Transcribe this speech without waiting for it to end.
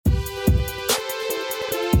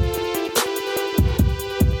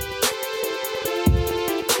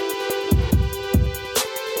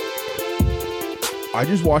I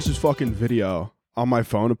just watched this fucking video on my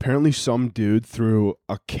phone. Apparently some dude threw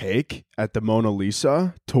a cake at the Mona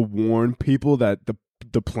Lisa to warn people that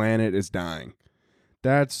the planet is dying.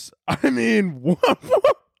 That's, I mean, what,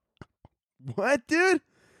 dude?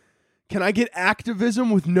 Can I get activism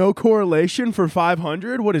with no correlation for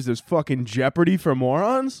 500? What is this, fucking Jeopardy for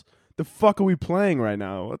morons? The fuck are we playing right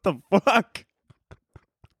now? What the fuck?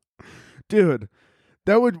 Dude,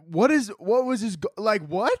 what was his, like,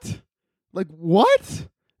 what? Like, what?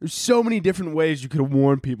 There's so many different ways you could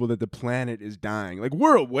warn people that the planet is dying. Like,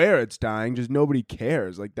 we're aware it's dying, just nobody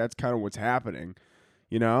cares. Like, that's kind of what's happening.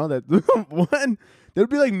 You know? That what? That would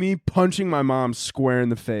be like me punching my mom square in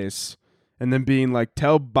the face and then being like,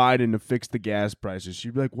 tell Biden to fix the gas prices.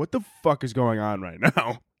 She'd be like, what the fuck is going on right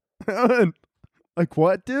now? Like,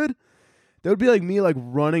 what, dude? That would be like me, like,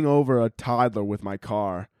 running over a toddler with my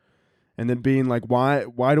car and then being like, why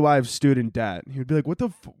do I have student debt? He would be like,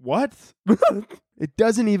 what? It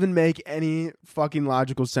doesn't even make any fucking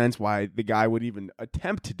logical sense why the guy would even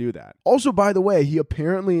attempt to do that. Also, by the way, he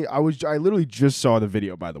apparently, I literally just saw the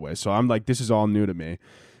video, by the way, so I'm like, this is all new to me.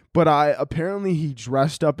 But apparently he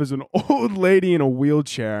dressed up as an old lady in a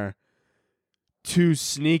wheelchair to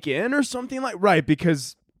sneak in or something like, right,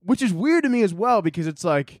 because, which is weird to me as well, because it's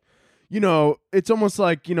like, you know, it's almost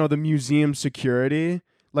like, you know, the museum security,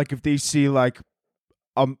 like if they see like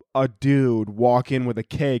a dude walk in with a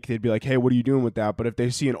cake, they'd be like, hey, what are you doing with that? But if they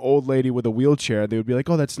see an old lady with a wheelchair, they would be like,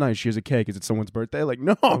 oh, that's nice, she has a cake. Is it someone's birthday? Like,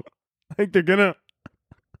 no. Like, they're gonna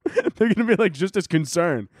be like just as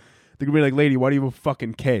concerned. They're gonna be like, lady, why do you have a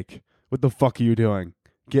fucking cake? What the fuck are you doing?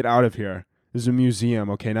 Get out of here. This is a museum,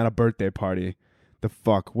 okay, not a birthday party. The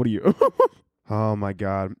fuck? What are you? Oh my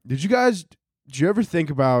God. Did you ever think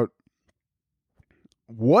about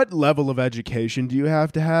what level of education do you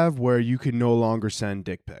have to have where you can no longer send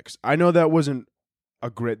dick pics? I know that wasn't a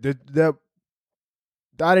great, that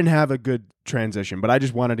I didn't have a good transition, but I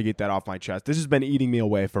just wanted to get that off my chest. This has been eating me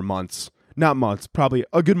away for months. Not months, probably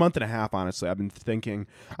a good month and a half, honestly. I've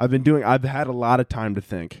had a lot of time to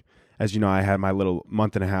think. As you know, I had my little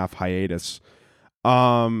month and a half hiatus.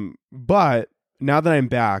 But now that I'm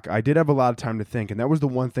back, I did have a lot of time to think, and that was the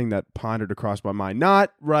one thing that pondered across my mind.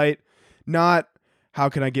 Not how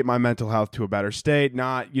can I get my mental health to a better state?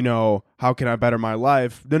 Not, you know, how can I better my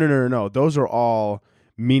life? No. Those are all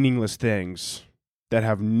meaningless things that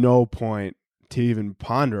have no point to even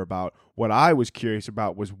ponder about. What I was curious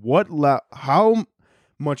about was how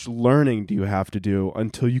much learning do you have to do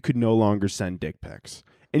until you could no longer send dick pics?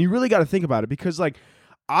 And you really got to think about it, because, like,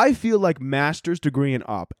 I feel like master's degree and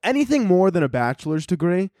up, anything more than a bachelor's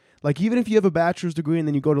degree, like even if you have a bachelor's degree and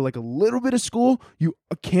then you go to like a little bit of school, you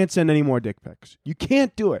can't send any more dick pics. You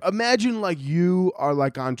can't do it. Imagine like you are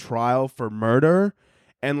like on trial for murder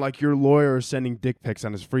and like your lawyer is sending dick pics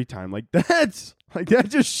on his free time. Like that's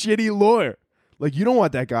just shitty lawyer. Like you don't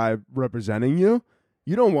want that guy representing you.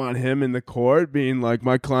 You don't want him in the court being like,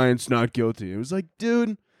 my client's not guilty. It was like,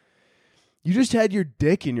 dude, you just had your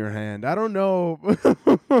dick in your hand. I don't know.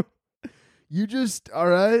 You just, all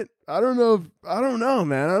right? I don't know,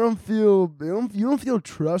 man. You don't feel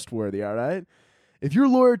trustworthy, all right? If your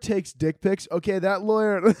lawyer takes dick pics, okay, that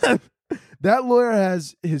lawyer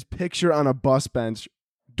has his picture on a bus bench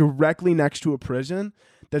directly next to a prison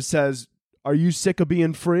that says, are you sick of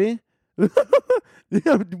being free? Want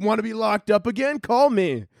to be locked up again? Call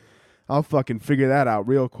me. I'll fucking figure that out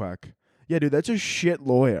real quick. Yeah, dude, that's a shit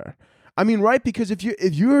lawyer. I mean, right? Because if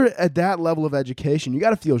you're at that level of education, you got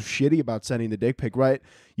to feel shitty about sending the dick pic, right?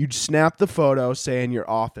 You'd snap the photo, say in your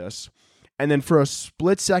office, and then for a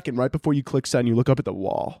split second, right before you click send, you look up at the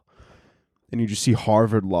wall, and you just see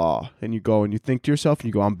Harvard Law, and you go and you think to yourself, and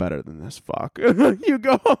you go, I'm better than this. Fuck. you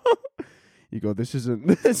go, this isn't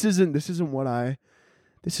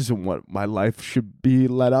what my life should be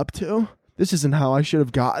led up to. This isn't how I should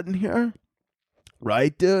have gotten here,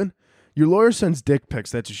 right, dude? Your lawyer sends dick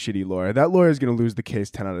pics, that's a shitty lawyer. That lawyer is going to lose the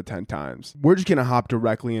case 10 out of 10 times. We're just going to hop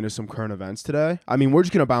directly into some current events today. I mean, we're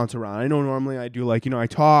just going to bounce around. I know normally I do like, you know, I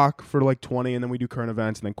talk for like 20 and then we do current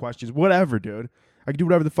events and then questions. Whatever, dude. I can do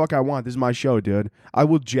whatever the fuck I want. This is my show, dude. I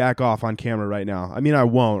will jack off on camera right now. I mean, I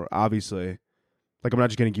won't, obviously. Like, I'm not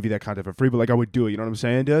just going to give you that content for free, but like I would do it. You know what I'm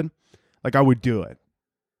saying, dude? Like, I would do it.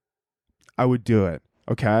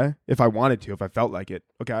 Okay? If I wanted to, if I felt like it.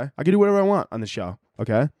 Okay? I could do whatever I want on the show.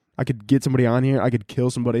 Okay? I could get somebody on here. I could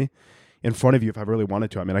kill somebody in front of you if I really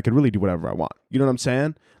wanted to. I mean, I could really do whatever I want. You know what I'm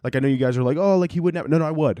saying? Like, I know you guys are like, oh, like he would never. No,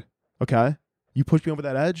 I would. Okay? You push me over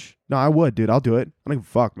that edge? No, I would, dude. I'll do it. I don't give a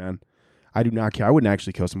fuck, man. I do not care. I wouldn't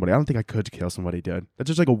actually kill somebody. I don't think I could kill somebody, dude. That's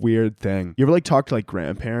just like a weird thing. You ever like talk to like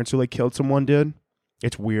grandparents who like killed someone, dude?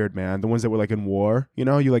 It's weird, man. The ones that were like in war, you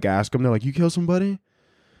know? You like ask them, they're like, you kill somebody?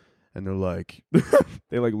 and they're like,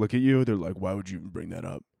 they like look at you. They're like, why would you even bring that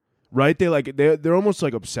up? Right? They're almost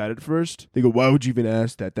like upset at first. They go, why would you even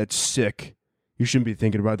ask that? That's sick. You shouldn't be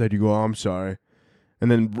thinking about that. You go, oh, I'm sorry. And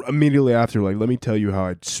then immediately after, like, let me tell you how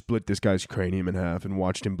I split this guy's cranium in half and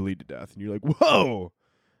watched him bleed to death. And you're like, whoa,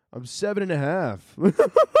 I'm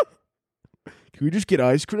 7.5. Can we just get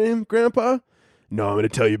ice cream, Grandpa? No, I'm going to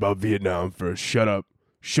tell you about Vietnam first. Shut up.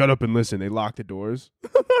 Shut up and listen. They lock the doors.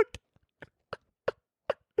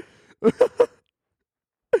 I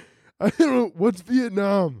don't know. What's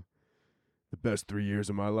Vietnam? The best 3 years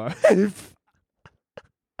of my life.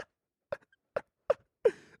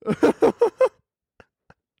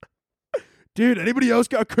 Dude, anybody else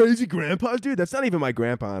got crazy grandpas? Dude, that's not even my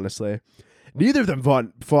grandpa, honestly. Neither of them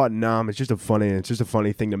fought in Nam. It's just a funny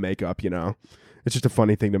thing to make up, you know? It's just a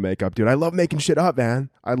funny thing to make up, dude. I love making shit up, man.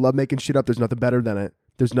 I love making shit up. There's nothing better than it.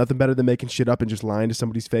 There's nothing better than making shit up and just lying to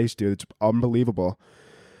somebody's face, dude. It's unbelievable.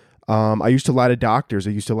 I used to lie to doctors.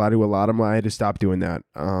 I used to lie to a lot of them. I had to stop doing that.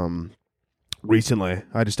 Recently,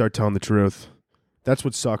 I had to start telling the truth. That's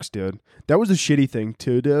what sucks, dude. That was a shitty thing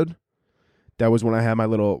too, dude. That was when I had my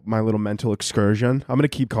little mental excursion. I'm gonna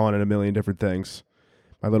keep calling it a million different things.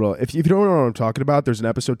 If you don't know what I'm talking about, there's an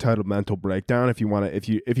episode titled "Mental Breakdown." If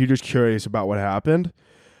you're just curious about what happened,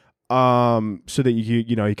 so that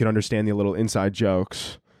you can understand the little inside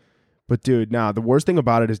jokes. But dude, the worst thing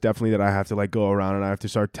about it is definitely that I have to like go around and I have to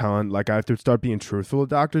start telling, like I have to start being truthful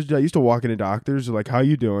with doctors. Dude, I used to walk into doctors, they're like, "How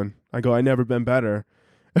you doing?" I go, "I never been better."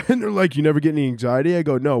 And they're like, "You never get any anxiety?" I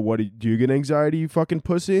go, "No, do you get anxiety, you fucking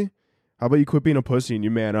pussy? How about you quit being a pussy and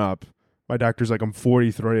you man up?" My doctor's like, "I'm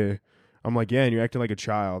 43. I'm like, "Yeah, and you're acting like a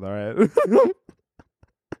child, all right?"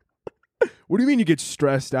 What do you mean you get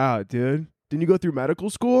stressed out, dude? Didn't you go through medical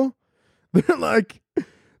school? They're like,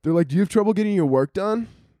 "Do you have trouble getting your work done?"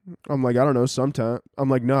 I'm like, "I don't know, sometimes." I'm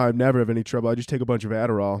like, "No, I've never have any trouble. I just take a bunch of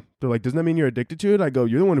Adderall." They're like, "Doesn't that mean you're addicted to it?" I go,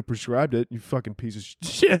 "You're the one who prescribed it, you fucking piece of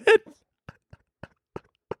shit."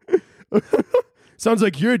 Sounds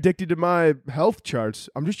like you're addicted to my health charts.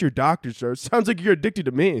 I'm just your doctor, sir. Sounds like you're addicted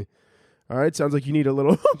to me. All right, sounds like you need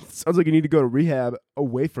sounds like you need to go to rehab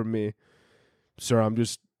away from me. Sir, I'm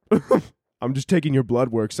just I'm just taking your blood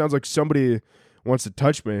work. Sounds like somebody wants to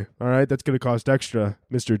touch me. All right, that's going to cost extra,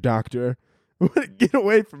 Mr. Doctor. Get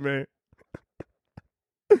away from me.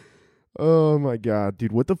 Oh my God,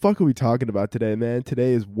 dude, what the fuck are we talking about today, man?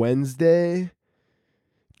 Today is Wednesday,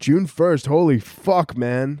 June 1st. Holy fuck,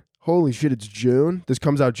 man. Holy shit, it's June. This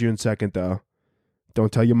comes out June 2nd, though.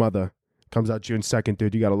 Don't tell your mother. Comes out June 2nd,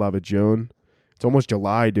 dude. You gotta love it, June. It's almost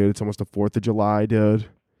July, dude. It's almost the 4th of July, dude.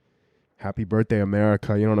 Happy birthday,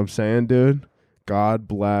 America. You know what I'm saying, dude? God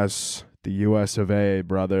bless the U.S. of A.,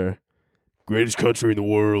 brother. Greatest country in the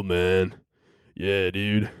world, man. Yeah,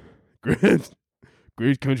 dude. Greatest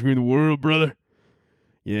country in the world, brother.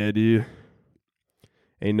 Yeah, dude.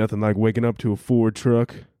 Ain't nothing like waking up to a Ford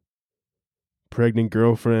truck, pregnant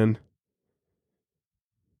girlfriend,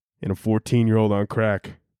 and a 14-year-old on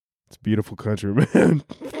crack. It's a beautiful country, man.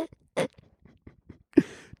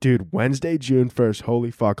 Dude, Wednesday, June 1st, holy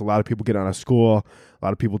fuck. A lot of people get out of school. A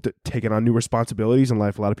lot of people taking on new responsibilities in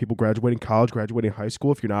life. A lot of people graduating college, graduating high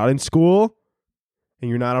school. If you're not in school and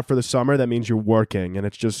you're not out for the summer, that means you're working. And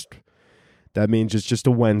that means it's just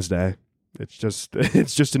a Wednesday. It's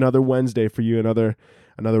just another Wednesday for you, another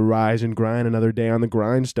rise and grind, another day on the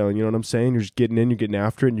grindstone. You know what I'm saying? You're just getting in, you're getting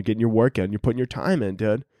after it, and you're getting your work in. You're putting your time in,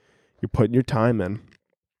 dude. You're putting your time in.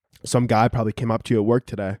 Some guy probably came up to you at work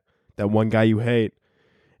today, that one guy you hate,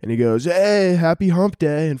 and he goes, "Hey, happy hump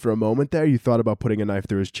day." And for a moment there, you thought about putting a knife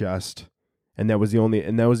through his chest. And that was the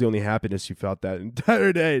only happiness you felt that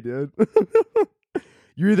entire day, dude.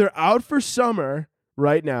 You're either out for summer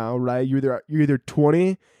right now, right? You're either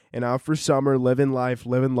 20 and out for summer, living life,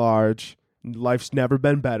 living large. Life's never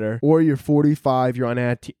been better. Or you're 45, you're on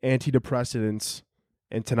antidepressants,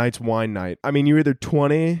 and tonight's wine night. I mean, you're either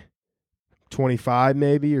 20, 25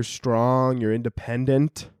 maybe, you're strong, you're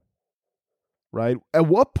independent, right? At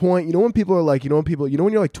what point, when people are like,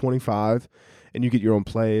 when you're like 25 and you get your own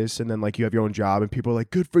place and then like you have your own job and people are like,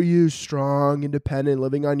 "Good for you, strong, independent,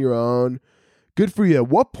 living on your own." Good for you. At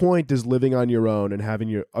what point does living on your own and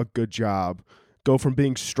having a good job go from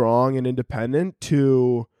being strong and independent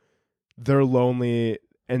to they're lonely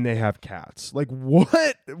and they have cats? Like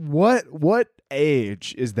what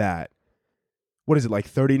age is that? What is it, like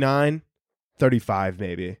 39? 35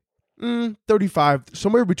 maybe. 35,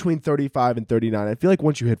 somewhere between 35 and 39. I feel like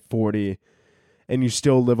once you hit 40 and you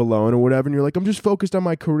still live alone or whatever, and you're like, "I'm just focused on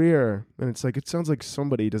my career." And it's like, it sounds like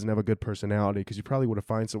somebody doesn't have a good personality because you probably would have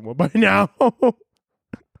found someone by now.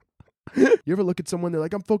 You ever look at someone, they're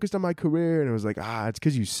like, I'm focused on my career, and it was like, it's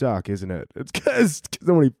because you suck, isn't it? It's because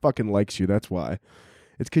nobody fucking likes you. That's why.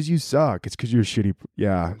 It's because you suck. It's because you're shitty.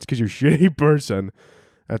 Yeah, it's because you're a shitty person.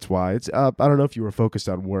 That's why. It's I don't know if you were focused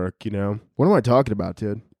on work, you know? What am I talking about,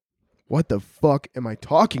 dude? What the fuck am I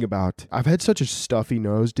talking about? I've had such a stuffy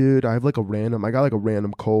nose, dude. I got like a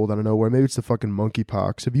random cold out of nowhere. Maybe it's the fucking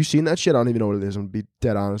monkeypox. Have you seen that shit? I don't even know what it is. I'm gonna be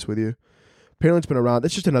dead honest with you. Apparently it's been around.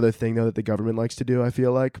 That's just another thing, though, that the government likes to do, I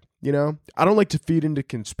feel like. You know? I don't like to feed into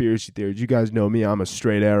conspiracy theories. You guys know me. I'm a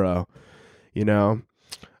straight arrow. You know?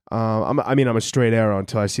 I'm a straight arrow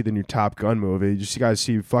until I see the new Top Gun movie. You guys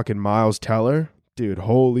see fucking Miles Teller? Dude,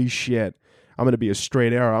 holy shit. I'm going to be a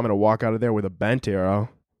straight arrow. I'm going to walk out of there with a bent arrow.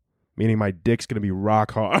 Meaning my dick's going to be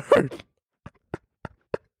rock hard.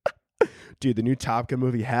 Dude, the new Top Gun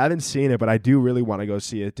movie, haven't seen it, but I do really want to go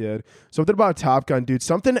see it, dude. Something about Top Gun, dude.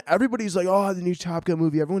 Everybody's like, oh, the new Top Gun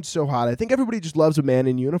movie. Everyone's so hot. I think everybody just loves a man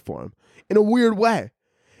in uniform. In a weird way.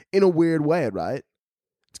 Right?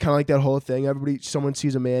 It's kind of like that whole thing. Someone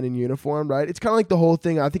sees a man in uniform, right? It's kind of like the whole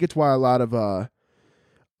thing. I think it's why a lot of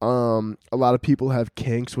people have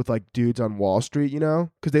kinks with like dudes on Wall Street, you know?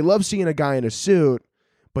 Because they love seeing a guy in a suit.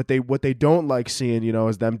 But what they don't like seeing, you know,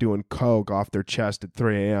 is them doing coke off their chest at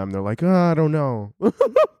 3 a.m. They're like, I don't know.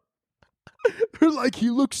 They're like, he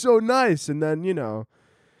looks so nice. And then, you know,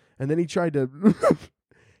 he tried to,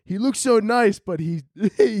 he looks so nice, but he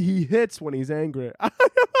hits when he's angry.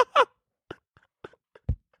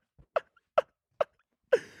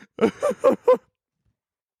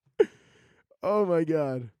 Oh my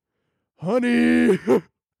God. Honey.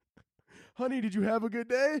 Honey, did you have a good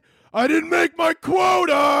day? I didn't make my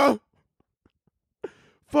quota.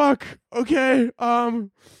 Fuck. Okay. Do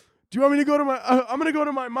you want me to go to my? I'm gonna go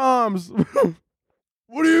to my mom's.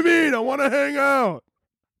 What do you mean? I want to hang out.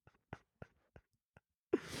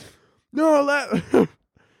 No,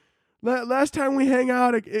 last time we hang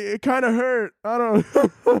out, it kind of hurt. I don't.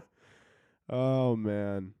 Oh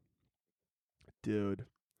man, dude.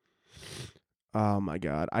 Oh my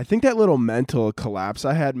God. I think that little mental collapse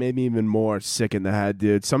I had made me even more sick in the head,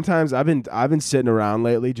 dude. Sometimes I've been sitting around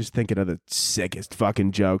lately just thinking of the sickest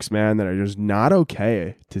fucking jokes, man, that are just not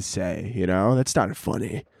okay to say, you know? That's not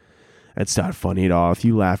funny. That's not funny at all. If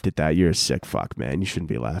you laughed at that, you're a sick fuck, man. You shouldn't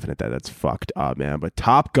be laughing at that. That's fucked up, man. But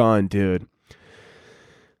Top Gun, dude.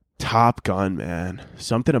 Top Gun, man.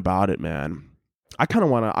 Something about it, man.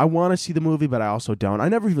 I want to see the movie, but I also don't. I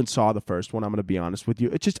never even saw the first one. I'm going to be honest with you.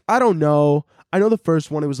 It's just, I don't know. I know the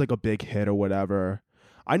first one, it was like a big hit or whatever.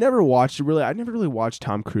 I never really watched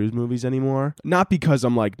Tom Cruise movies anymore. Not because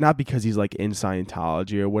he's like in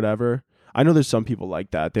Scientology or whatever. I know there's some people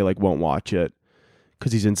like that. They like won't watch it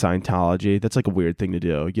because he's in Scientology. That's like a weird thing to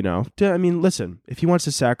do, you know? I mean, listen, if he wants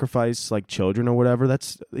to sacrifice like children or whatever,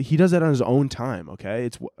 he does that on his own time, okay?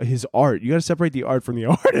 It's his art. You got to separate the art from the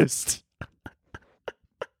artist.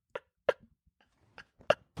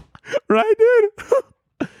 Right,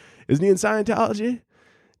 dude? Isn't he in Scientology?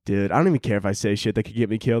 Dude, I don't even care if I say shit that could get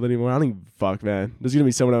me killed anymore. I don't even fuck, man. There's going to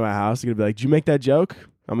be someone at my house. They're going to be like, did you make that joke?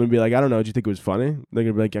 I'm going to be like, I don't know. Did you think it was funny? They're going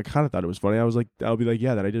to be like, I kind of thought it was funny. I'll be like,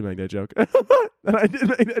 yeah, that I did make that joke. That I did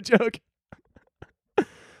make that joke.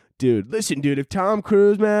 Dude, listen, dude. If Tom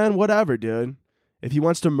Cruise, man, whatever, dude. If he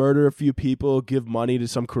wants to murder a few people, give money to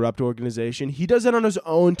some corrupt organization, he does that on his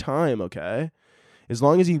own time, okay? As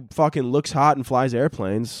long as he fucking looks hot and flies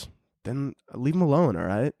airplanes, then leave him alone, all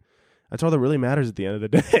right? That's all that really matters at the end of the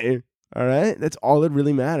day, all right? That's all that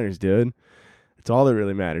really matters, dude. That's all that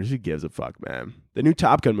really matters. Who gives a fuck, man? The new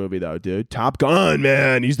Top Gun movie, though, dude. Top Gun,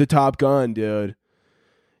 man. He's the Top Gun, dude.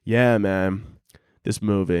 Yeah, man. This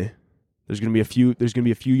movie. There's gonna be a few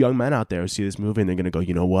young men out there who see this movie and they're gonna go,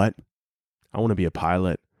 you know what? I want to be a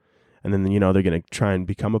pilot. And then, you know, they're gonna try and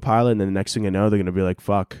become a pilot, and then the next thing I know, they're gonna be like,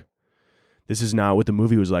 fuck. This is not what the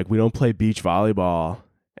movie was like. We don't play beach volleyball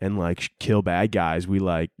and like kill bad guys. We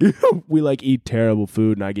like eat terrible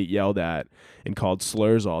food and I get yelled at and called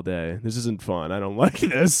slurs all day. This isn't fun. I don't like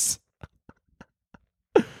this.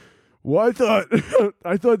 Well, I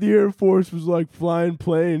thought the Air Force was like flying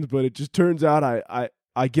planes, but it just turns out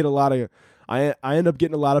I get a lot of I end up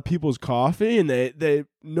getting a lot of people's coffee, and they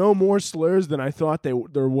know more slurs than I thought there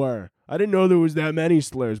were. I didn't know there was that many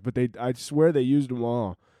slurs, but I swear they used them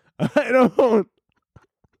all. I don't.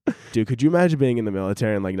 Dude, could you imagine being in the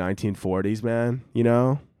military in like 1940s, man? You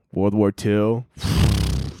know? World War II?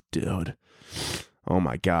 Dude. Oh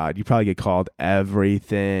my God. You probably get called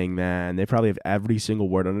everything, man. They probably have every single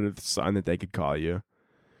word under the sun that they could call you.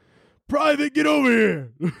 Private, get over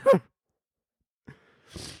here.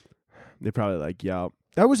 They're probably like, yo.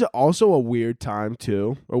 That was also a weird time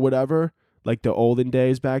too, or whatever. Like the olden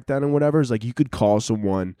days back then and whatever. It's like you could call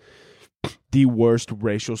someone the worst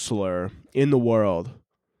racial slur in the world.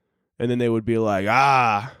 And then they would be like,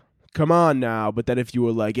 come on now. But then if you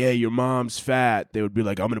were like, hey, your mom's fat, they would be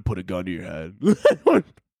like, I'm going to put a gun to your head.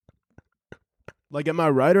 Like, am I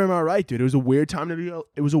right or am I right, dude? It was a weird time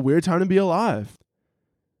to be alive.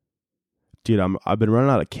 Dude, I've been running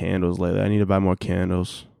out of candles lately. I need to buy more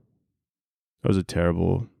candles. That was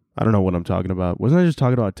I don't know what I'm talking about. Wasn't I just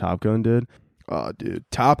talking about Top Gun, dude? Oh, dude.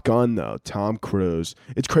 Top Gun, though. Tom Cruise.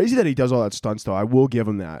 It's crazy that he does all that stunts, though. I will give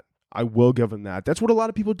him that. That's what a lot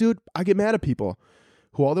of people do. I get mad at people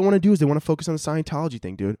who all they want to do is they want to focus on the Scientology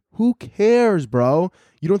thing, dude. Who cares, bro?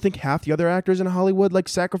 You don't think half the other actors in Hollywood, like,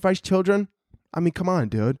 sacrifice children? I mean, come on,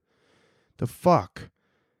 dude. The fuck?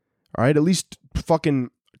 All right? At least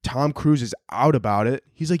fucking Tom Cruise is out about it.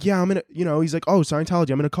 He's like, yeah, he's like, oh,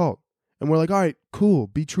 Scientology, I'm in a cult. And we're like, all right, cool.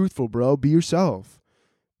 Be truthful, bro. Be yourself.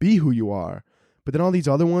 Be who you are. But then all these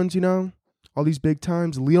other ones, all these big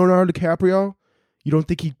times, Leonardo DiCaprio, you don't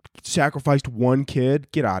think he sacrificed one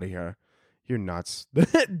kid? Get out of here. You're nuts.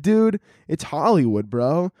 Dude, it's Hollywood,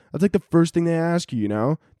 bro. That's like the first thing they ask you,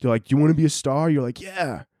 They're like, do you want to be a star? You're like,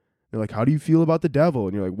 yeah. They're like, how do you feel about the devil?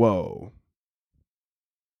 And you're like, whoa.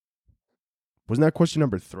 Wasn't that question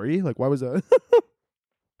number 3? Like, why was that?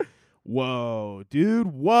 Whoa, dude.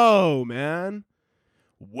 Whoa, man.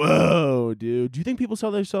 Whoa, dude. Do you think people sell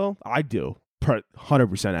their soul? I do.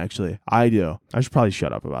 100% actually. I do. I should probably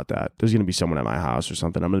shut up about that. There's going to be someone at my house or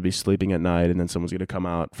something. I'm going to be sleeping at night and then someone's going to come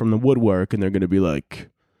out from the woodwork and they're going to be like,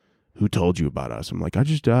 who told you about us? I'm like, I'm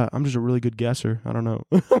just a really good guesser. I don't know.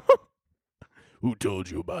 Who told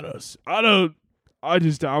you about us? I'm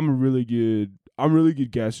a really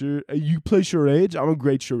good guesser. You play charades? I'm a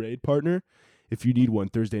great charade partner. If you need one,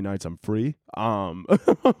 Thursday nights, I'm free. Do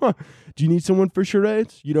you need someone for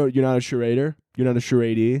charades? You're not a charader? You're not a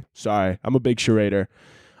charadee? Sorry, I'm a big charader.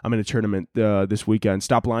 I'm in a tournament this weekend.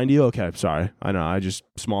 Stop lying to you? Okay, sorry. I know, I just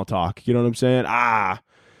small talk. You know what I'm saying?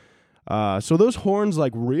 So those horns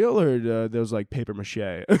like real or those like paper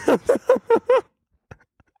mache?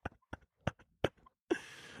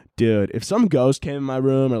 Dude, if some ghost came in my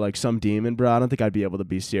room or like some demon, bro, I don't think I'd be able to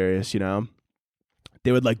be serious,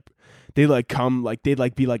 They'd come, like, they'd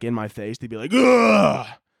like be like in my face. They'd be like, ugh.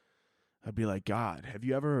 I'd be like, God, have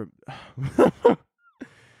you ever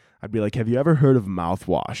heard of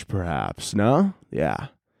mouthwash, perhaps? No? Yeah.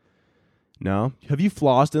 No? Have you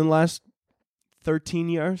flossed in the last 13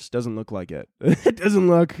 years? Doesn't look like it. It doesn't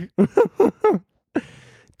look.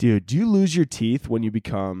 Dude, do you lose your teeth when you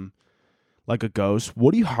become like a ghost?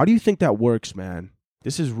 How do you think that works, man?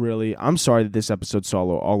 This is really, I'm sorry that this episode's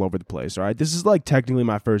solo all over the place, all right? This is like technically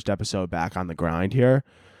my first episode back on the grind here.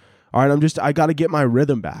 All right, I got to get my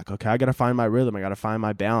rhythm back, okay? I got to find my rhythm. I got to find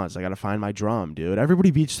my balance. I got to find my drum, dude. Everybody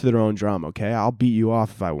beats to their own drum, okay? I'll beat you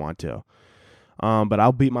off if I want to. But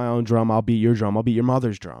I'll beat my own drum. I'll beat your drum. I'll beat your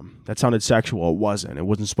mother's drum. That sounded sexual. It wasn't. It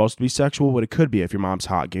wasn't supposed to be sexual, but it could be if your mom's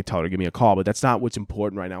hot. Tell her to give me a call. But that's not what's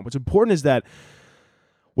important right now. What's important is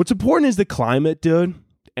the climate, dude.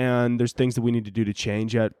 And there's things that we need to do to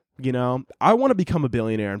change it. I want to become a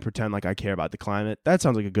billionaire and pretend like I care about the climate. That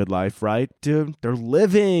sounds like a good life, right? Dude, they're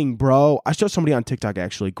living, bro. I saw somebody on TikTok,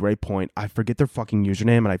 actually, great point. I forget their fucking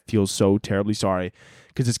username, and I feel so terribly sorry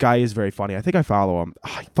because this guy is very funny. I think I follow him.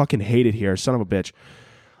 I fucking hate it here. Son of a bitch.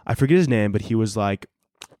 I forget his name, but he was like,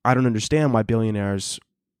 I don't understand why billionaires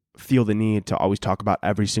feel the need to always talk about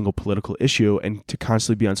every single political issue and to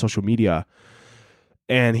constantly be on social media.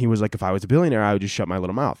 And he was like, if I was a billionaire, I would just shut my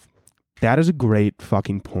little mouth. That is a great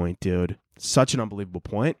fucking point, dude. Such an unbelievable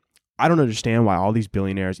point. I don't understand why all these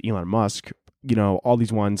billionaires, Elon Musk, all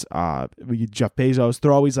these ones, Jeff Bezos,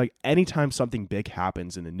 they're always like, anytime something big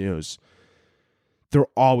happens in the news, they're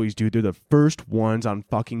the first ones on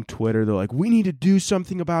fucking Twitter. They're like, we need to do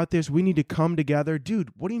something about this. We need to come together. Dude,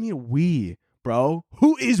 what do you mean we, bro?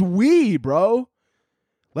 Who is we, bro?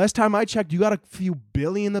 Last time I checked, you got a few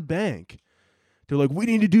billion in the bank. They're like, we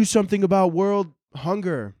need to do something about world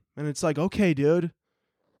hunger. And it's like, okay, dude,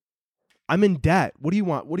 I'm in debt. What do you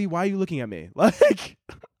want? Why are you looking at me? Like,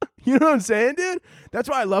 you know what I'm saying, dude? That's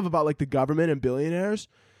what I love about like the government and billionaires.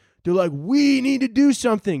 They're like, we need to do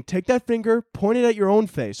something. Take that finger, point it at your own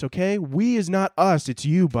face, okay? We is not us. It's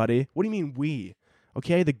you, buddy. What do you mean we?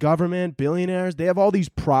 Okay, the government, billionaires, they have all these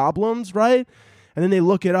problems, right? And then they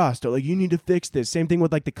look at us. They're like, you need to fix this. Same thing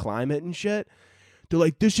with like the climate and shit. They're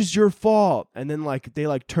like, this is your fault. And then like they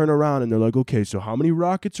like turn around and they're like, okay, so how many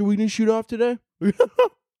rockets are we going to shoot off today?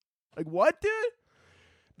 Like, what, dude?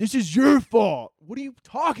 This is your fault. What are you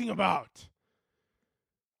talking about?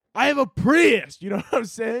 I have a Prius. You know what I'm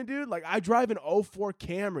saying, dude? Like, I drive an '04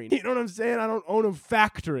 Camry. You know what I'm saying? I don't own a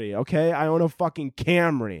factory, okay? I own a fucking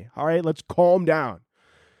Camry. All right, let's calm down.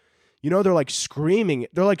 They're like screaming.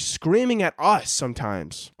 They're like screaming at us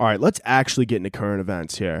sometimes. All right, let's actually get into current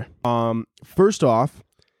events here. First off,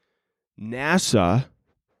 NASA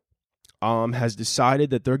has decided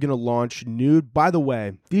that they're going to launch N.U.D.E. By the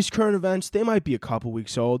way, these current events, they might be a couple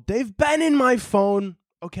weeks old. They've been in my phone,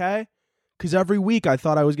 okay? Because every week I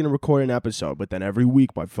thought I was going to record an episode, but then every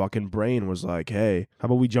week my fucking brain was like, hey, how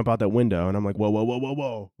about we jump out that window? And I'm like, whoa, whoa, whoa, whoa,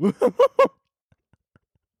 whoa.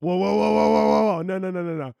 Whoa, whoa, whoa, whoa, whoa, whoa.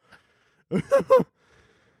 No.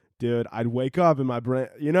 Dude, I'd wake up and my brain,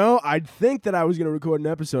 I'd think that I was going to record an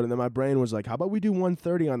episode, and then my brain was like, how about we do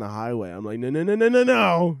 130 on the highway? I'm like, no.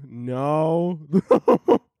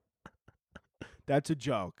 That's a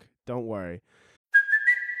joke. Don't worry.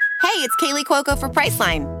 Hey, it's Kaylee Cuoco for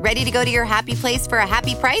Priceline. Ready to go to your happy place for a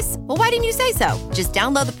happy price? Well, why didn't you say so? Just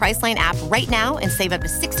download the Priceline app right now and save up to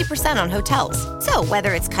 60% on hotels. So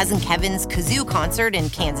whether it's Cousin Kevin's Kazoo Concert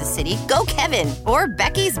in Kansas City, go Kevin, or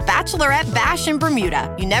Becky's Bachelorette Bash in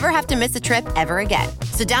Bermuda, you never have to miss a trip ever again.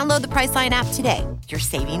 So download the Priceline app today. Your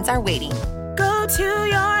savings are waiting. Go to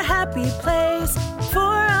your happy place for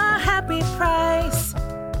a happy price.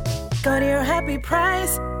 Go to your happy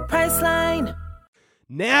price, Priceline.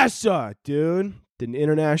 NASA, dude. The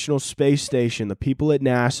International Space Station. The people at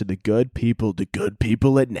NASA. The good people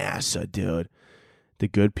at NASA, dude. The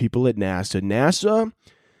good people at NASA. NASA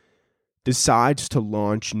decides to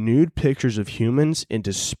launch nude pictures of humans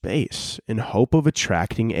into space in hope of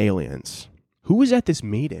attracting aliens. Who was at this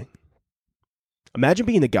meeting? Imagine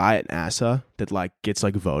being the guy at NASA that gets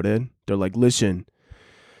voted. They're like, listen,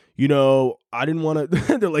 I didn't want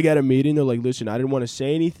to, they're at a meeting, they're like, listen, I didn't want to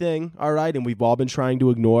say anything, all right? And we've all been trying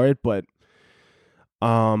to ignore it, but,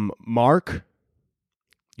 Mark,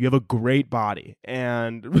 you have a great body.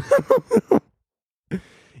 And,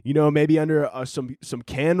 maybe under some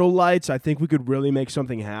candle lights, I think we could really make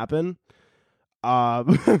something happen. You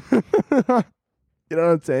know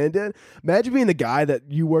what I'm saying, dude? Imagine being the guy that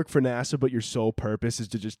you work for NASA, but your sole purpose is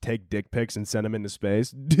to just take dick pics and send them into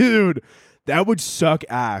space. Dude, that would suck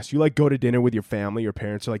ass. You go to dinner with your family, your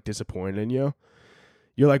parents are disappointed in you.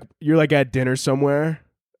 You're at dinner somewhere,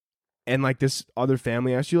 and this other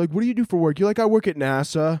family asks you, what do you do for work? You're like, I work at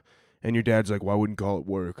NASA. And your dad's like, well, I wouldn't call it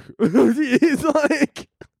work.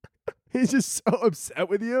 He's just so upset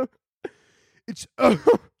with you. It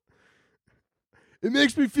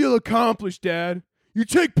makes me feel accomplished, Dad. You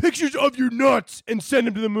take pictures of your nuts and send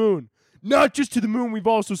them to the moon. Not just to the moon, we've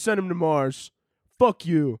also sent them to Mars. Fuck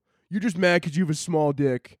you. You're just mad because you have a small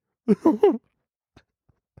dick.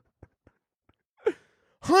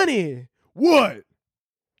 Honey, what?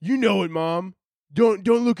 You know it, Mom. Don't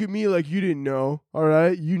look at me like you didn't know, all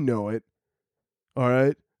right? You know it, all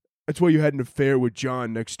right? That's why you had an affair with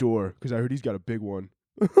John next door, because I heard he's got a big one.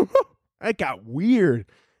 That got weird.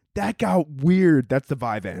 That's the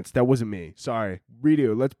Vyvanse. That wasn't me. Sorry.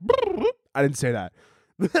 Redo. I didn't say that.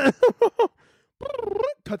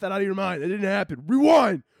 Cut that out of your mind. It didn't happen.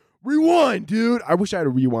 Rewind, dude. I wish I had a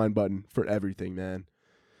rewind button for everything, man.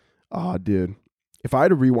 Oh, dude. If I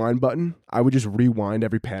had a rewind button, I would just rewind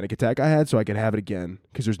every panic attack I had so I could have it again.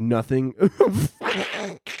 Because there's nothing.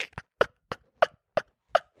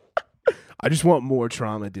 I just want more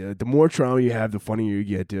trauma, dude. The more trauma you have, the funnier you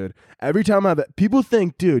get, dude. Every time people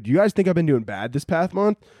think, dude, you guys think I've been doing bad this past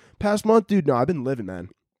month? Dude, no, I've been living, man.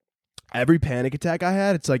 Every panic attack I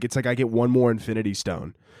had, it's like I get one more Infinity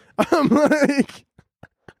Stone. I'm like,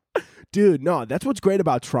 dude, no, that's what's great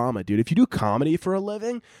about trauma, dude. If you do comedy for a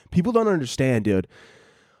living, people don't understand, dude.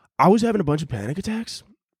 I was having a bunch of panic attacks.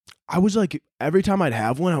 I was like, every time I'd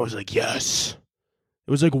have one, I was like, yes.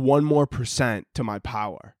 It was like 1% more to my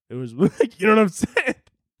power. It was like, you know what I'm saying?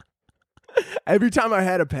 Every time I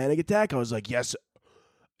had a panic attack, I was like, yes,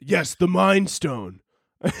 the Mind Stone.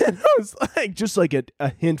 And I was like, just like a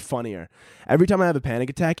hint funnier. Every time I have a panic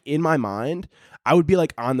attack, in my mind, I would be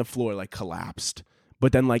on the floor, collapsed.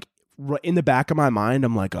 But then in the back of my mind,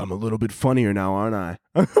 I'm like, I'm a little bit funnier now, aren't I?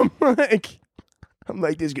 I'm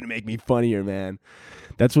like, this is going to make me funnier, man.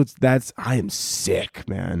 I am sick,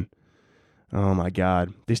 man. Oh my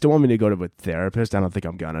God. They still want me to go to a therapist? I don't think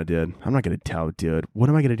I'm gonna, dude. I'm not gonna tell, dude. What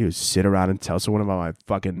am I gonna do? Sit around and tell someone about my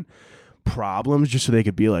fucking problems just so they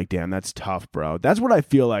could be like, damn, that's tough, bro. That's what I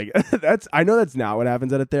feel like. I know that's not what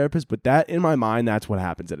happens at a therapist, but that in my mind, that's what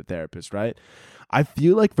happens at a therapist, right? I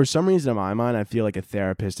feel like for some reason in my mind, I feel like a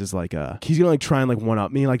therapist is he's gonna try and one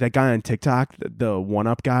up me. Like that guy on TikTok, the one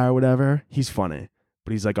up guy or whatever. He's funny.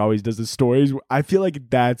 But he's always does the stories. I feel like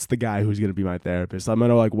that's the guy who's going to be my therapist. I'm going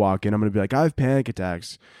to walk in. I'm going to be like, I have panic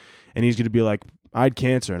attacks. And he's going to be like, I had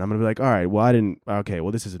cancer. And I'm going to be like, all right, well, I didn't. Okay,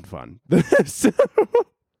 well, this isn't fun. So,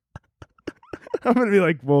 I'm going to be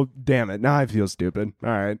like, well, damn it. Now I feel stupid. All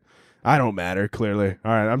right. I don't matter, clearly.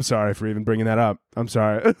 All right, I'm sorry for even bringing that up. I'm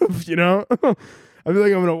sorry. You know? I feel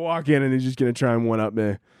like I'm going to walk in and he's just going to try and one-up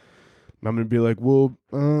me. I'm going to be like, well,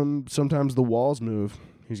 sometimes the walls move.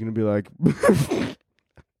 He's going to be like...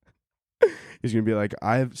 He's going to be like,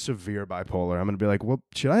 I have severe bipolar. I'm going to be like, well,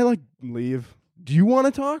 should I, like, leave? Do you want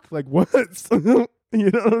to talk? Like, what?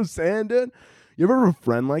 You know what I'm saying, dude? You ever have a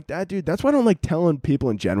friend like that, dude? That's why I don't like telling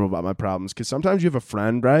people in general about my problems, because sometimes you have a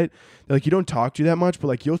friend, right? Like, you don't talk to that much, but,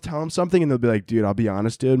 like, you'll tell them something, and they'll be like, dude, I'll be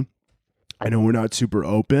honest, dude. I know we're not super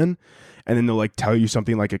open. And then they'll, like, tell you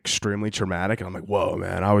something, like, extremely traumatic, and I'm like, whoa,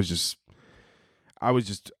 man, I just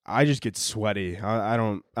get sweaty.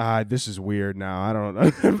 This is weird now. I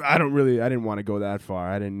didn't want to go that far.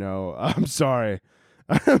 I didn't know. I'm sorry.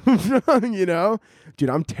 You know? Dude,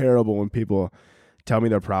 I'm terrible when people tell me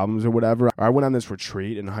their problems or whatever. I went on this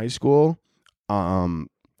retreat in high school. And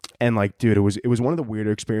like, dude, it was one of the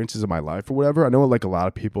weirder experiences of my life or whatever. I know like a lot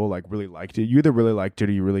of people like really liked it. You either really liked it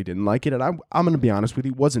or you really didn't like it. And I'm going to be honest with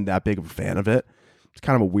you, wasn't that big of a fan of it. It's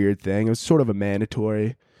kind of a weird thing. It was sort of a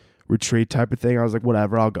mandatory retreat type of thing. I was like,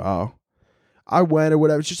 whatever, I'll go. I went or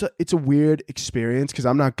whatever. It's a weird experience because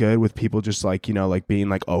I'm not good with people just like, you know, like being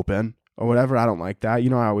like open or whatever. I don't like that. You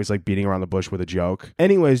know, I always like beating around the bush with a joke.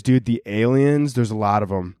 Anyways, dude, the aliens, there's a lot of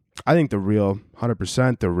them. I think they're real.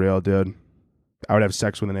 100% they're real, dude. I would have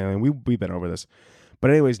sex with an alien. We've been over this.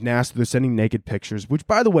 But anyways, NASA, they're sending naked pictures, which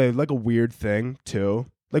by the way, like a weird thing too.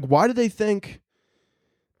 Like, why do they think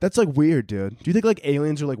that's like weird, dude? Do you think like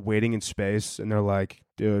aliens are like waiting in space and they're like,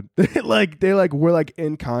 dude, we're like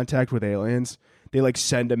in contact with aliens. They like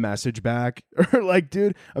send a message back or like,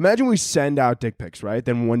 dude, imagine we send out dick pics, right?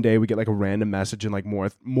 Then one day we get like a random message in like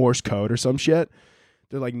Morse code or some shit.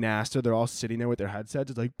 They're like NASA. They're all sitting there with their headsets.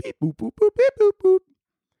 It's like beep, boop, boop, boop, beep, boop, boop.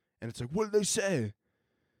 And it's like, what did they say?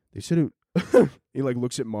 They said it. He like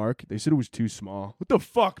looks at Mark. They said it was too small. What the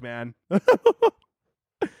fuck, man? The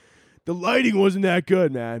lighting wasn't that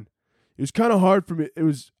good, man. It was kind of hard for me.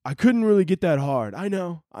 I couldn't really get that hard. I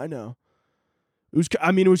know. It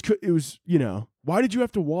was, you know, why did you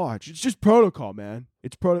have to watch? It's just protocol, man.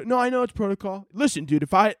 No, I know it's protocol. Listen, dude,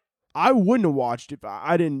 if I wouldn't have watched if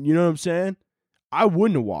I didn't, you know what I'm saying? I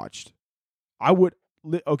wouldn't have watched.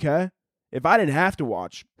 Okay? If I didn't have to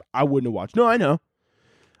watch, I wouldn't have watched. No, I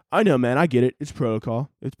know, man. I get it. It's protocol.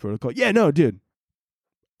 Yeah, no, dude.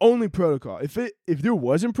 Only protocol. If there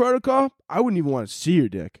wasn't protocol, I wouldn't even want to see your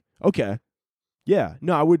dick. Okay. Yeah.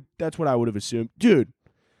 No, I would. That's what I would have assumed. Dude,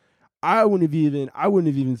 I wouldn't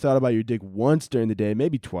have even thought about your dick once during the day,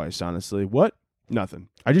 maybe twice, honestly. What? Nothing.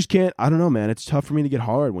 I just can't. I don't know, man. It's tough for me to get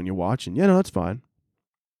hard when you're watching. Yeah, no, that's fine.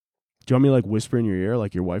 Do you want me to like whisper in your ear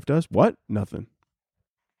like your wife does? What? Nothing.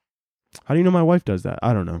 How do you know my wife does that?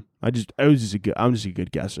 I don't know. I'm just a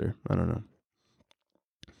good guesser. I don't know.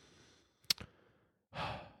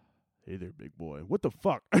 Hey there, big boy. What the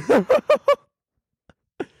fuck?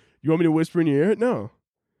 You want me to whisper in your ear? No.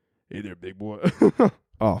 Hey there, big boy.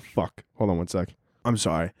 Oh, fuck. Hold on one sec. I'm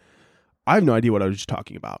sorry. I have no idea what I was just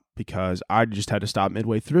talking about because I just had to stop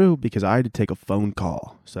midway through because I had to take a phone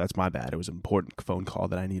call. So that's my bad. It was an important phone call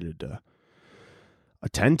that I needed to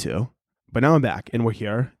attend to. But now I'm back and we're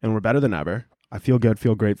here and we're better than ever. I feel good,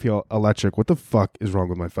 feel great, feel electric. What the fuck is wrong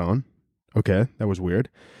with my phone? Okay, that was weird.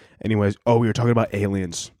 Anyways, we were talking about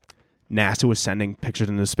aliens. NASA was sending pictures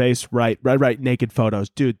into space. Right. Naked photos.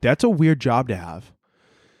 Dude, that's a weird job to have.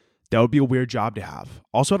 That would be a weird job to have.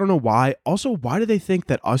 Also, I don't know why. Also, why do they think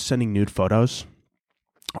that us sending nude photos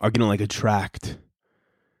are going to like attract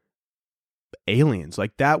aliens?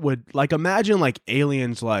 Like that would like imagine like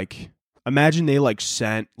aliens like imagine they like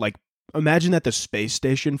sent like imagine that the space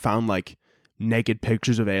station found like naked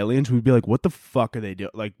pictures of aliens. We'd be like, what the fuck are they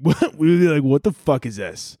doing? Like what? We'd be like, what the fuck is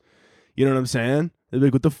this? You know what I'm saying? They'd be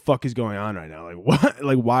like, what the fuck is going on right now? Like what?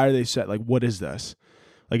 Like why are they set? Like what is this?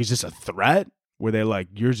 Like is this a threat? Were they like,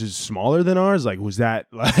 yours is smaller than ours? Like, was that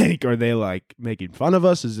like, are they like making fun of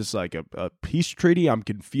us? Is this like a peace treaty? I'm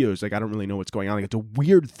confused. Like, I don't really know what's going on. Like, it's a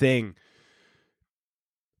weird thing.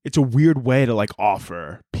 It's a weird way to like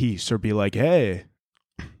offer peace or be like, hey,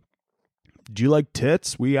 do you like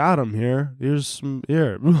tits? We got them here. Here's some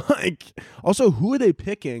here. Like, also, who are they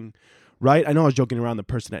picking? Right? I know I was joking around the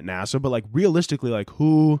person at NASA, but like realistically, like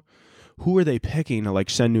who are they picking to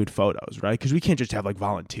like send nude photos, right? Because we can't just have like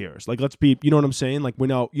volunteers. Like let's be, you know what I'm saying? Like we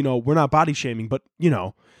know, you know, we're not body shaming, but you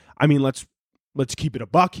know, I mean, let's keep it a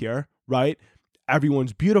buck here, right?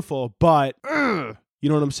 Everyone's beautiful, but you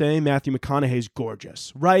know what I'm saying? Matthew McConaughey's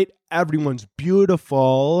gorgeous, right? Everyone's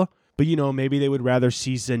beautiful, but you know, maybe they would rather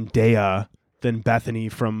see Zendaya than Bethany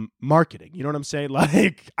from marketing. You know what I'm saying?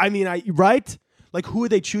 Like, I mean, right? Like, who are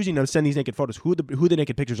they choosing to send these naked photos? Who are the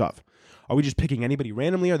naked pictures of? Are we just picking anybody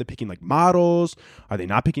randomly? Are they picking like models? Are they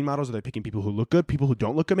not picking models? Are they picking people who look good, people who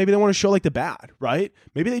don't look good? Maybe they want to show like the bad, right?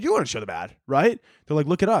 Maybe they do want to show the bad, right? They're like,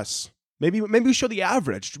 look at us. Maybe we show the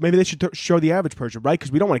average. Maybe they should show the average person, right?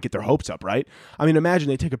 Because we don't want to get their hopes up, right? I mean, imagine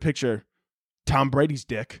they take a picture, Tom Brady's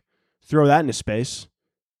dick, throw that into space.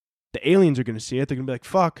 The aliens are going to see it. They're going to be like,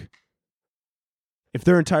 fuck. If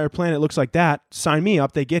their entire planet looks like that, sign me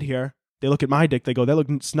up. They get here. They look at my dick. They go, that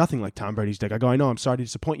looks nothing like Tom Brady's dick. I go, I know. I'm sorry to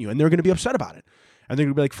disappoint you. And they're going to be upset about it. And they're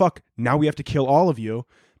going to be like, fuck, now we have to kill all of you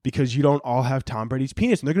because you don't all have Tom Brady's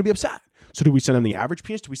penis. And they're going to be upset. So do we send them the average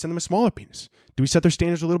penis? Do we send them a smaller penis? Do we set their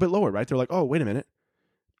standards a little bit lower, right? They're like, oh, wait a minute.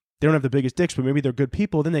 They don't have the biggest dicks, but maybe they're good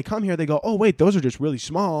people. Then they come here. They go, oh, wait, those are just really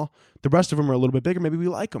small. The rest of them are a little bit bigger. Maybe we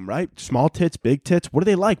like them, right? Small tits, big tits. What do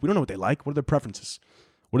they like? We don't know what they like. What are their preferences?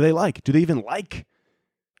 What do they like? Do they even like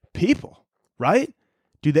people, right?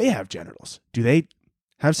 Do they have genitals? Do they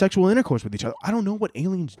have sexual intercourse with each other? I don't know what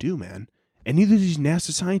aliens do, man. And neither do these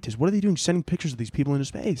NASA scientists. What are they doing sending pictures of these people into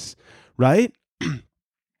space, right?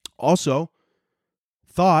 Also,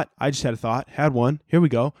 had one. Here we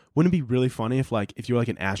go. Wouldn't it be really funny if you're like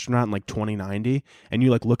an astronaut in like 2090 and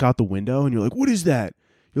you like look out the window and you're like, what is that?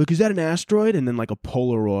 You're like, is that an asteroid? And then like a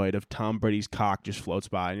Polaroid of Tom Brady's cock just floats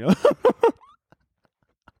by and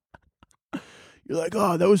you're like,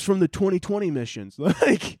 oh, that was from the 2020 missions.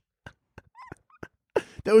 Like,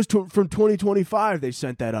 that was from 2025 they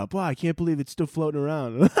sent that up. Wow, I can't believe it's still floating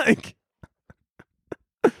around. Like,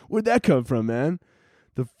 where'd that come from, man?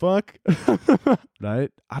 The fuck?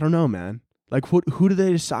 Right? I don't know, man. Like, who do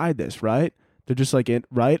they decide this, right? They're just like,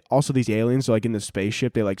 right? Also, these aliens are like in the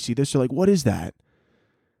spaceship. They like see this. They're like, what is that?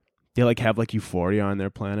 They like have like euphoria on their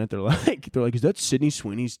planet. They're like, is that Sydney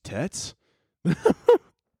Sweeney's tits?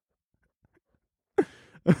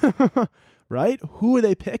 Right? Who are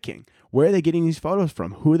they picking? Where are they getting these photos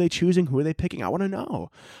from? Who are they choosing? Who are they picking? I want to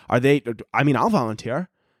know. I'll volunteer.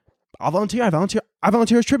 I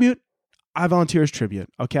volunteer as tribute.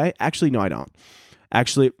 Okay? Actually, no, I don't.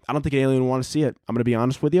 Actually, I don't think an alien would want to see it. I'm going to be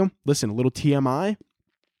honest with you. Listen, a little TMI.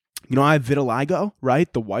 You know, I have vitiligo,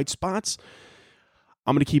 right? The white spots.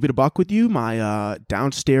 I'm going to keep it a buck with you. My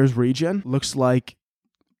downstairs region looks like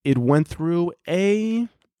it went through a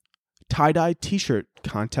tie-dye t-shirt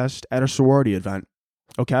contest at a sorority event.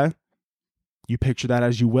 Okay? You picture that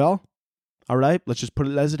as you will. All right? Let's just put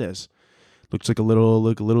it as it is. Looks like a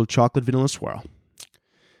little chocolate vanilla swirl.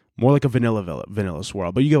 More like a vanilla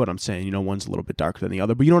swirl, but you get what I'm saying. You know, one's a little bit darker than the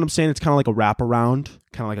other, but you know what I'm saying? It's kind of like a wraparound,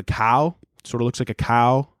 kind of like a cow. Sort of looks like a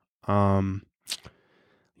cow.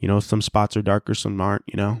 You know, some spots are darker, some aren't,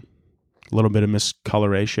 you know. A little bit of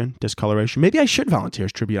discoloration. Maybe I should volunteer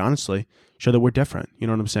as tribute, honestly. Show that we're different. You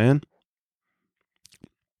know what I'm saying?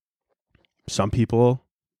 Some people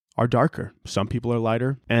are darker. Some people are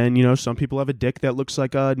lighter. And, you know, some people have a dick that looks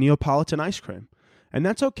like a Neapolitan ice cream. And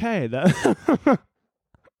that's okay.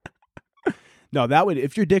 No, that would,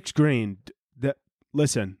 if your dick's green,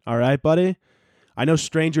 listen, all right, buddy? I know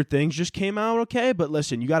Stranger Things just came out, okay? But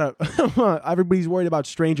listen, you gotta, everybody's worried about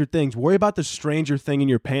Stranger Things. Worry about the stranger thing in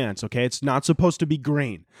your pants, okay? It's not supposed to be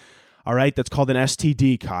green, all right? That's called an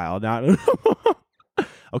STD, Kyle. Not,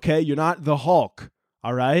 okay? You're not the Hulk,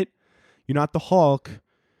 all right? You're not the Hulk.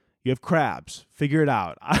 You have crabs. Figure it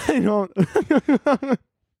out. I don't...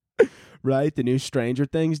 Right? The new Stranger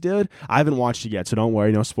Things, dude. I haven't watched it yet, so don't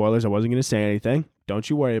worry. No spoilers. I wasn't going to say anything. Don't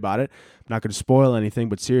you worry about it. I'm not going to spoil anything,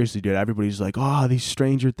 but seriously, dude, everybody's like, oh, these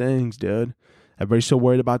Stranger Things, dude. Everybody's so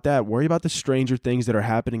worried about that. Worry about the stranger things that are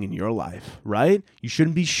happening in your life, right? You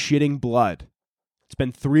shouldn't be shitting blood. It's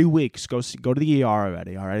been 3 weeks. Go to the ER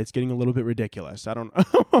already, all right? It's getting a little bit ridiculous. I don't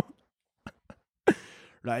know.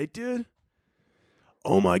 Right, dude?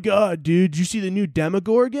 Oh, my God, dude. Did you see the new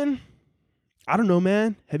Demogorgon? I don't know,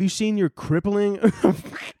 man. Have you seen your crippling...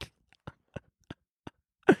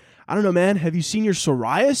 I don't know, man. Have you seen your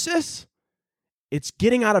psoriasis? It's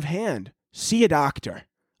getting out of hand. See a doctor,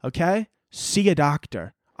 okay? See a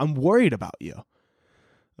doctor. I'm worried about you.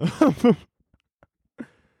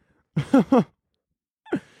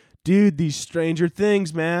 Dude, these Stranger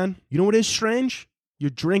Things, man. You know what is strange?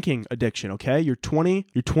 Your drinking addiction, okay? You're 20,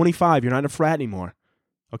 you're 25, you're not in a frat anymore,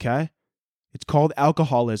 okay? It's called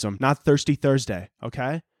alcoholism, not Thirsty Thursday,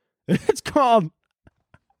 okay? It's called...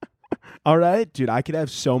 All right? Dude, I could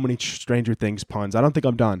have so many Stranger Things puns. I don't think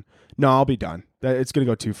I'm done. No, I'll be done. It's going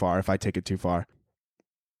to go too far if I take it too far.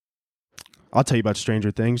 I'll tell you about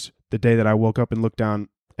Stranger Things. The day that I woke up and looked down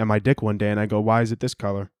at my dick one day and I go, why is it this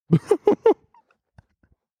color?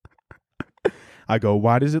 I go,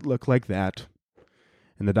 why does it look like that?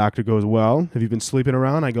 And the doctor goes, well, have you been sleeping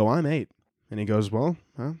around? I go, I'm 8. And he goes, well,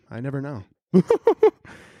 I never know.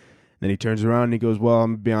 Then he turns around and he goes, well,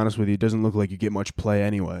 I'm going to be honest with you. It doesn't look like you get much play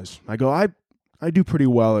anyways. I go, I do pretty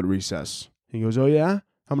well at recess. He goes, oh, yeah?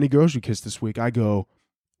 How many girls you kissed this week? I go,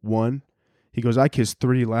 1. He goes, I kissed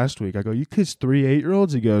 3 last week. I go, you kissed 3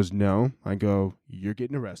 8-year-olds? He goes, no. I go, you're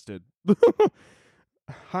getting arrested.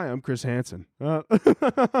 Hi, I'm Chris Hansen.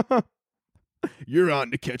 You're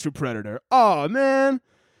on To Catch a Predator. Oh, man.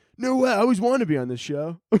 No way. I always wanted to be on this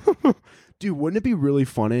show. Dude, wouldn't it be really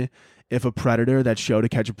funny if a Predator, that show To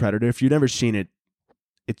Catch a Predator, if you've never seen it,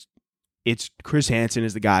 it's Chris Hansen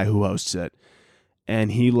is the guy who hosts it.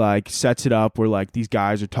 And he like sets it up where like these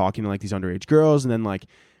guys are talking to like these underage girls, and then like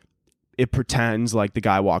it pretends like the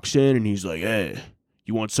guy walks in and he's like, hey,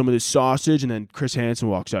 you want some of this sausage? And then Chris Hansen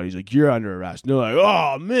walks out. He's like, you're under arrest. And they're like,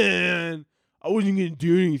 oh, man, I wasn't going to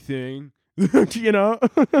do anything. You know?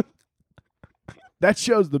 That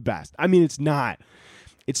show's the best. I mean, it's not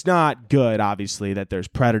good, obviously, that there's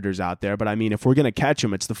predators out there. But, I mean, if we're going to catch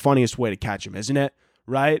them, it's the funniest way to catch them, isn't it?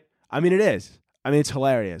 Right? I mean, it is. I mean, it's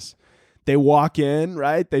hilarious. They walk in,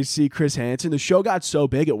 right? They see Chris Hansen. The show got so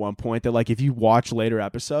big at one point that, like, if you watch later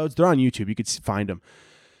episodes, they're on YouTube. You could find them.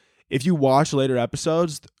 If you watch later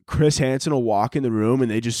episodes, Chris Hansen will walk in the room and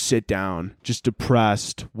they just sit down, just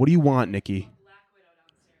depressed. What do you want, Nikki?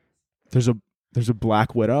 There's a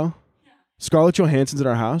Black Widow? Yeah. Scarlett Johansson's at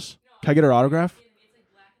our house? No, can I get her autograph? It's like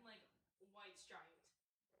black and like white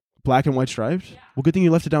striped. Black and white striped? Yeah. Well, good thing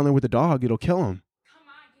you left it down there with the dog. It'll kill him. Come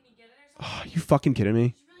on, can you get it or something? Oh, you fucking kidding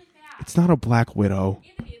me? It's really fast. It's not a Black Widow.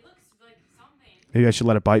 It looks like something. Maybe I should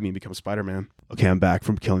let it bite me and become Spider-Man. Okay, I'm back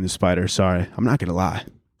from killing the spider. Sorry. I'm not going to lie.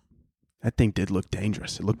 That thing did look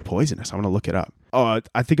dangerous. It looked poisonous. I'm going to look it up. Oh,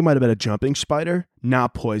 I think it might have been a jumping spider.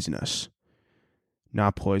 Not poisonous.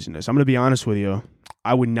 Not poisonous. I'm going to be honest with you.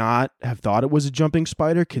 I would not have thought it was a jumping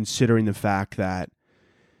spider, considering the fact that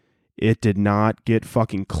it did not get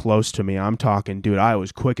fucking close to me. I'm talking, dude, I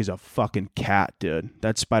was quick as a fucking cat, dude.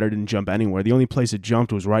 That spider didn't jump anywhere. The only place it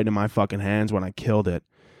jumped was right into my fucking hands when I killed it.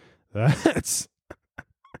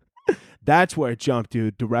 That's where it jumped,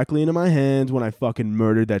 dude. Directly into my hands when I fucking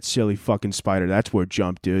murdered that silly fucking spider. That's where it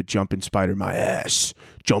jumped, dude. Jumping spider my ass.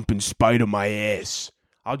 Jumping spider my ass.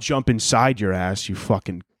 I'll jump inside your ass, you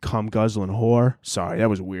fucking cum guzzling whore. Sorry, that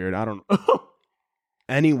was weird. I don't know.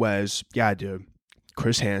 Anyways, yeah, dude.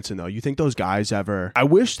 Chris Hansen, though. You think those guys ever... I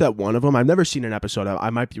wish that one of them... I've never seen an episode of...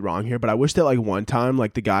 I might be wrong here, but I wish that like one time,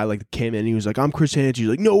 like the guy like came in and he was like, I'm Chris Hansen. He's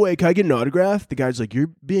like, no way, can I get an autograph? The guy's like,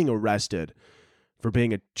 you're being arrested for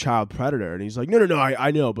being a child predator. And he's like, no,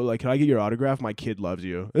 I know, but like, can I get your autograph? My kid loves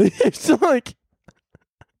you. It's like...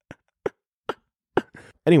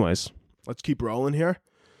 Anyways, let's keep rolling here.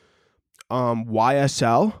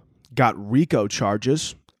 YSL got RICO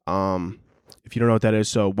charges. If you don't know what that is,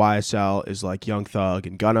 so YSL is like Young Thug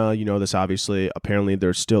and Gunna. You know this, obviously. Apparently,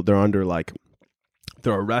 they're under like...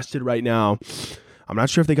 They're arrested right now. I'm not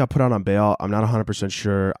sure if they got put out on bail. I'm not 100%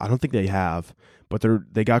 sure. I don't think they have. But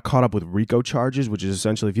they got caught up with RICO charges, which is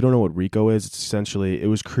essentially, if you don't know what RICO is, it's essentially, it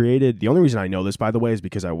was created. The only reason I know this, by the way, is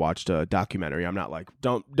because I watched a documentary. I'm not like,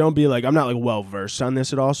 don't be like, I'm not like well versed on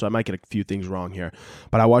this at all, so I might get a few things wrong here.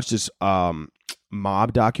 But I watched this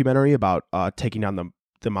mob documentary about taking down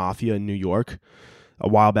the mafia in New York a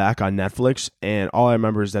while back on Netflix. And all I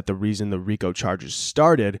remember is that the reason the RICO charges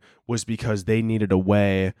started was because they needed a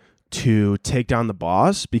way to take down the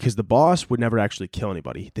boss, because the boss would never actually kill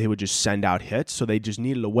anybody. They would just send out hits. So they just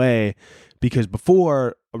needed a way, because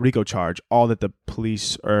before a RICO charge, all that the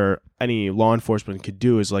police or any law enforcement could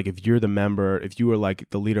do is like, if you're the member, if you were like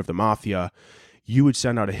the leader of the mafia, you would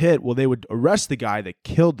send out a hit. Well, they would arrest the guy that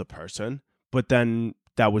killed the person, but then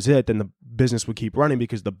that was it. Then the business would keep running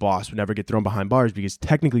because the boss would never get thrown behind bars, because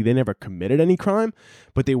technically they never committed any crime,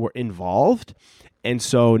 but they were involved. And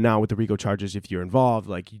so now with the RICO charges, if you're involved,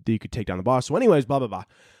 like you could take down the boss. So anyways, blah, blah, blah.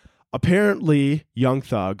 Apparently, Young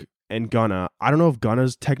Thug and Gunna, I don't know if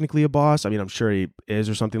Gunna's technically a boss. I mean, I'm sure he is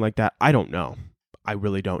or something like that. I don't know. I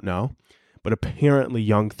really don't know. But apparently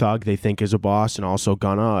Young Thug, they think, is a boss, and also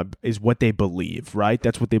Gunna is what they believe, right?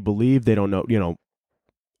 That's what they believe. They don't know,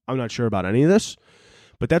 I'm not sure about any of this,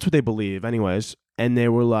 but that's what they believe anyways. And they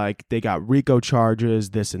were like, they got RICO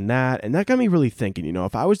charges, this and that. And that got me really thinking,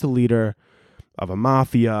 if I was the leader of a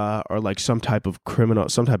mafia or like some type of criminal,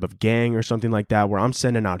 some type of gang or something like that, where I'm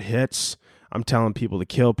sending out hits, I'm telling people to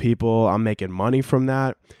kill people, I'm making money from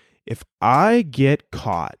that. If I get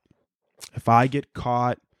caught,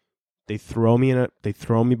 they throw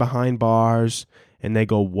me behind bars and they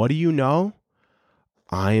go, what do you know?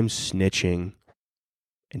 I am snitching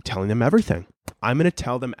and telling them everything. I'm going to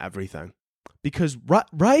tell them everything. Because,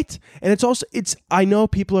 right? And I know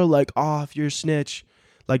people are like, oh, if you're a snitch,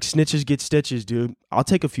 Like, snitches get stitches, dude. I'll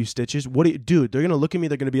take a few stitches. What do you, dude? They're going to look at me.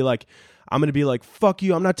 They're going to be like, I'm going to be like, fuck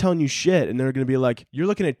you. I'm not telling you shit. And they're going to be like, you're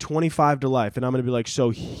looking at 25 to life. And I'm going to be like,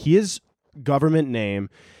 so his government name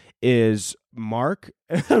is Mark.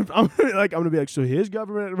 I'm gonna be like, so his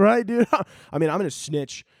government, right, dude? I mean, I'm going to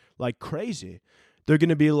snitch like crazy. They're going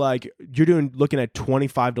to be like, you're looking at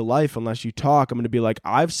 25 to life unless you talk. I'm going to be like,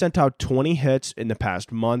 I've sent out 20 hits in the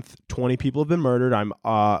past month. 20 people have been murdered.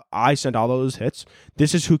 I sent all those hits.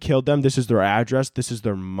 This is who killed them. This is their address. This is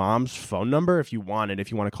their mom's phone number if you want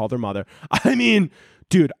to call their mother. I mean,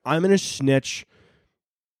 dude, I'm going to snitch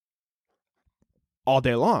all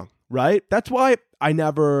day long, right? That's why I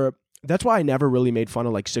never really made fun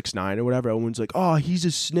of like 6ix9ine or whatever. Everyone's like, oh, he's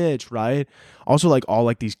a snitch, right? Also, like all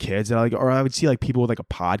like these kids that I would see like people with like a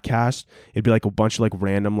podcast. It'd be like a bunch of like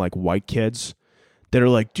random like white kids that are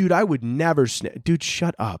like, dude, I would never snitch. Dude,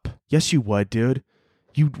 shut up. Yes, you would, dude.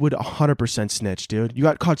 You would 100% snitch, dude. You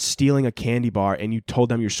got caught stealing a candy bar and you told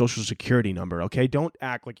them your social security number, okay? Don't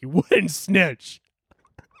act like you wouldn't snitch.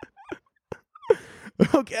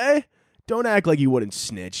 Okay? Don't act like you wouldn't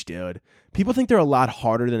snitch, dude. People think they're a lot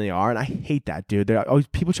harder than they are, and I hate that, dude.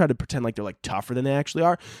 People try to pretend like they're like tougher than they actually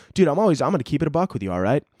are. Dude, I'm going to keep it a buck with you, all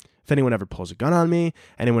right? If anyone ever pulls a gun on me,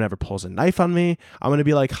 anyone ever pulls a knife on me, I'm going to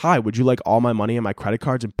be like, hi, would you like all my money and my credit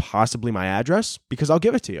cards and possibly my address? Because I'll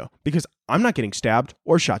give it to you. Because I'm not getting stabbed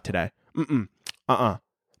or shot today.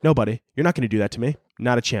 Nobody. You're not going to do that to me.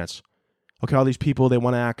 Not a chance. Okay, all these people, they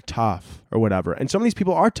want to act tough or whatever. And some of these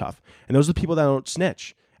people are tough. And those are the people that don't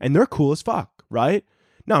snitch. And they're cool as fuck, right?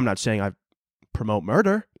 Now, I'm not saying I promote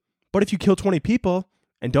murder, but if you kill 20 people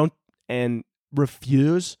and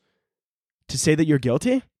refuse to say that you're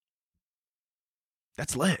guilty,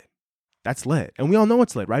 that's lit. That's lit. And we all know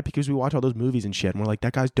it's lit, right? Because we watch all those movies and shit and we're like,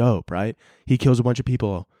 that guy's dope, right? He kills a bunch of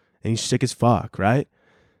people and he's sick as fuck, right?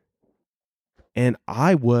 And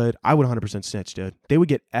I would 100% snitch, dude. They would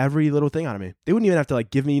get every little thing out of me. They wouldn't even have to like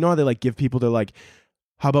give me, you know how they like give people, they're like,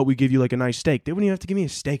 how about we give you like a nice steak? They wouldn't even have to give me a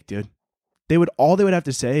steak, dude. All they would have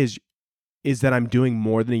to say is that I'm doing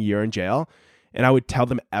more than a year in jail, and I would tell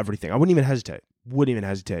them everything. I wouldn't even hesitate.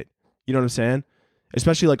 You know what I'm saying?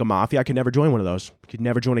 Especially like a mafia. I could never join one of those. I could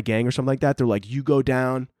never join a gang or something like that. They're like, you go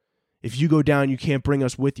down. If you go down, you can't bring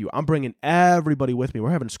us with you. I'm bringing everybody with me.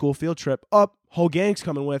 We're having a school field trip. Whole gang's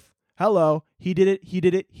coming with. Hello. He did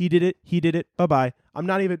it. Bye-bye. I'm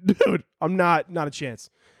not even, dude, I'm not a chance.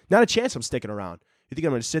 Not a chance I'm sticking around. You think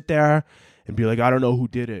I'm going to sit there and be like, I don't know who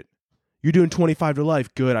did it. You're doing 25 to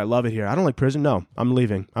life. Good. I love it here. I don't like prison. No, I'm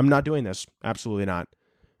leaving. I'm not doing this. Absolutely not.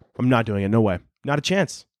 I'm not doing it. No way. Not a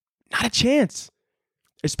chance. Not a chance.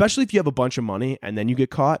 Especially if you have a bunch of money and then you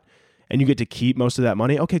get caught and you get to keep most of that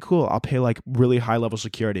money. Okay, cool. I'll pay like really high level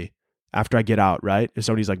security after I get out, right? If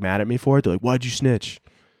somebody's like mad at me for it, they're like, why'd you snitch?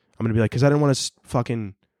 I'm going to be like, because I didn't want to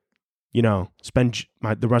fucking, spend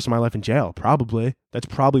the rest of my life in jail. Probably. That's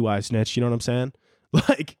probably why I snitched. You know what I'm saying?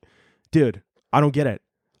 Like, dude, I don't get it.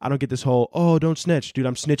 I don't get this whole, oh, don't snitch. Dude,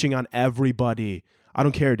 I'm snitching on everybody. I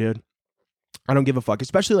don't care, dude. I don't give a fuck.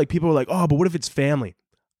 Especially like people are like, oh, but what if it's family?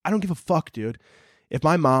 I don't give a fuck, dude. If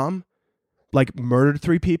my mom like murdered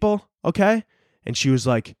 3 people, okay? And she was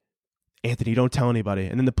like, Anthony, don't tell anybody.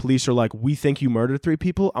 And then the police are like, we think you murdered 3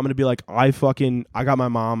 people. I'm going to be like, I got my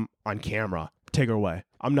mom on camera. Take her away.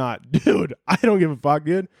 I'm not, dude, I don't give a fuck,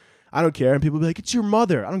 dude. I don't care. And people be like, it's your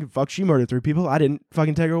mother. I don't give a fuck. She murdered 3 people. I didn't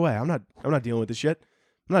fucking take her away. I'm not dealing with this shit.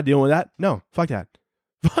 I'm not dealing with that. No, fuck that.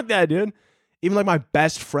 Fuck that, dude. Even like my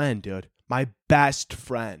best friend, dude. My best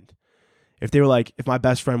friend. If my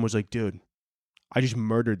best friend was like, dude, I just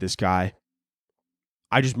murdered this guy.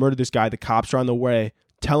 The cops are on the way.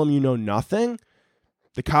 Tell him you know nothing.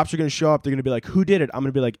 The cops are going to show up. They're going to be like, who did it? I'm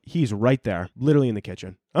going to be like, he's right there, literally in the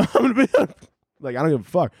kitchen. I'm going to be like, I don't give a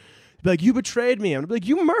fuck. Be like, you betrayed me. I'm going to be like,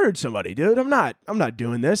 you murdered somebody, dude. I'm not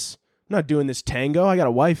doing this. I'm not doing this tango. I got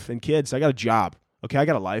a wife and kids. I got a job. Okay, I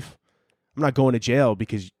got a life. I'm not going to jail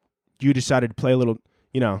because you decided to play a little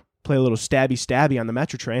stabby on the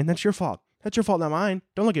metro train. That's your fault. That's your fault, not mine.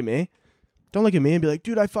 Don't look at me. Don't look at me and be like,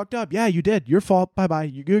 dude, I fucked up. Yeah, you did. Your fault. Bye-bye.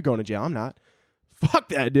 You're going to jail. I'm not. Fuck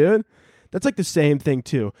that, dude. That's like the same thing,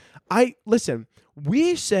 too. Listen,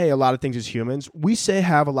 we say a lot of things as humans. We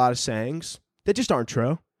have a lot of sayings that just aren't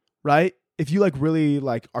true, right? If you like really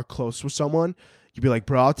like are close with someone, you'd be like,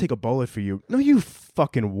 bro, I'll take a bullet for you. No, you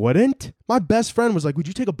fucking wouldn't. My best friend was like, would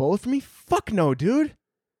you take a bullet for me? Fuck no, dude.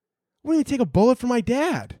 I wouldn't even take a bullet for my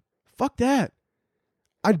dad. Fuck that.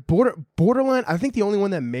 I'd borderline. I think the only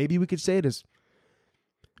one that maybe we could say it is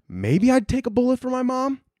maybe I'd take a bullet for my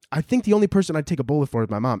mom. I think the only person I'd take a bullet for is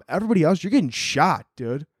my mom. Everybody else, you're getting shot,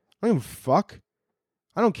 dude. I don't give a fuck.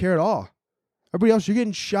 I don't care at all. Everybody else, you're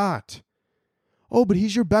getting shot. Oh, but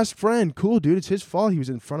he's your best friend. Cool, dude. It's his fault. He was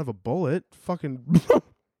in front of a bullet. Fucking.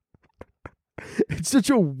 It's such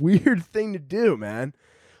a weird thing to do, man.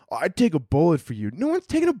 Oh, I'd take a bullet for you. No one's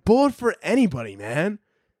taking a bullet for anybody, man.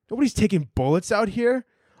 Nobody's taking bullets out here.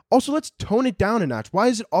 Also, let's tone it down a notch. Why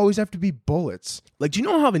does it always have to be bullets? Like, do you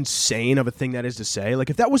know how insane of a thing that is to say? Like,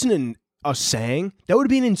 if that wasn't a saying, that would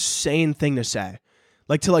be an insane thing to say.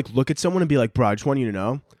 Like, to, like, look at someone and be like, bro, I just want you to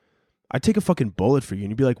know, I'd take a fucking bullet for you.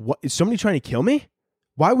 And you'd be like, what? Is somebody trying to kill me?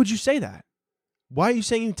 Why would you say that? Why are you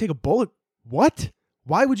saying you'd take a bullet? What?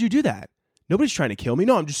 Why would you do that? Nobody's trying to kill me.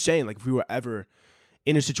 No, I'm just saying, like, if we were ever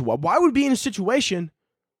in a situation, why would we be in a situation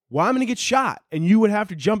where I'm going to get shot and you would have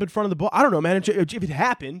to jump in front of the bullet? I don't know, man. If it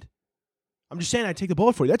happened, I'm just saying I'd take the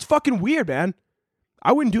bullet for you. That's fucking weird, man.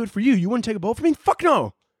 I wouldn't do it for you. You wouldn't take a bullet for me? Fuck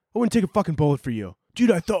no. I wouldn't take a fucking bullet for you.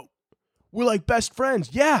 Dude, I thought we're like best friends.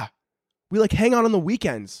 Yeah. We like hang out on the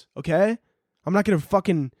weekends, okay? I'm not going to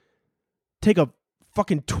fucking take a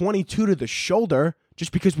fucking 22 to the shoulder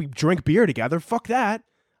just because we drink beer together. Fuck that.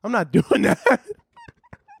 I'm not doing that.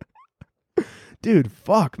 Dude,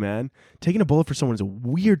 fuck, man. Taking a bullet for someone is a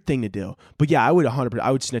weird thing to do. But yeah, I would 100%,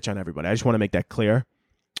 I would snitch on everybody. I just want to make that clear.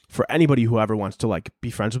 For anybody who ever wants to like be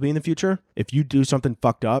friends with me in the future, if you do something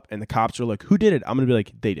fucked up and the cops are like, who did it? I'm going to be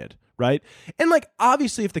like, they did, right? And like,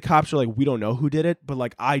 obviously if the cops are like, we don't know who did it, but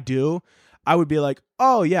like I do, I would be like,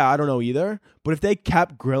 oh yeah, I don't know either. But if they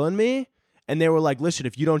kept grilling me and they were like, listen,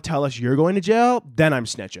 if you don't tell us you're going to jail, then I'm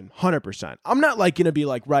snitching, 100%. I'm not like going to be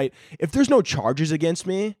like, right, if there's no charges against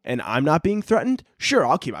me and I'm not being threatened, sure,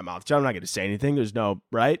 I'll keep my mouth shut. I'm not going to say anything. There's no,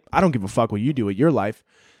 right? I don't give a fuck what you do with your life.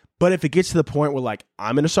 But if it gets to the point where like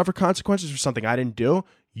I'm going to suffer consequences for something I didn't do,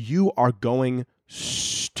 you are going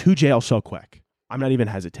to jail so quick. I'm not even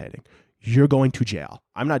hesitating. You're going to jail.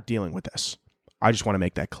 I'm not dealing with this. I just want to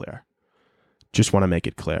make that clear. Just want to make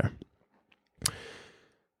it clear.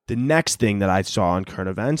 The next thing that I saw on current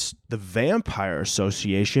events, the Vampire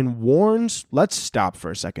Association warns, let's stop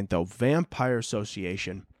for a second though. Vampire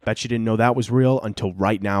Association. Bet you didn't know that was real until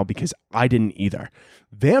right now because I didn't either.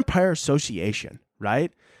 Vampire Association,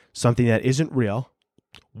 right? Something that isn't real,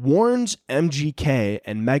 warns MGK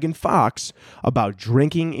and Megan Fox about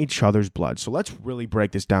drinking each other's blood. So let's really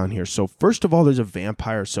break this down here. So first of all, there's a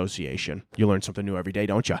Vampire Association. You learn something new every day,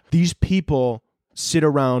 don't you? These people sit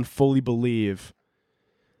around, fully believe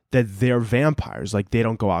that they're vampires. Like they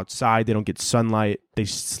don't go outside, they don't get sunlight, they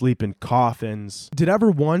sleep in coffins. Did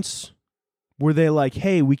ever once were they like,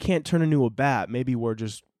 hey, we can't turn into a bat, maybe we're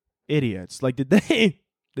just idiots? Like did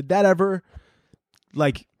that ever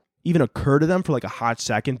like even occur to them for like a hot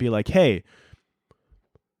second? Be like, hey,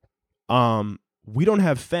 we don't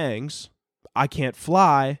have fangs, I can't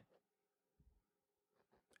fly,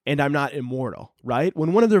 and I'm not immortal, right?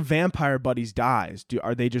 When one of their vampire buddies dies,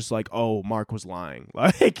 are they just like, oh, Mark was lying?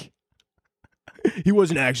 Like, he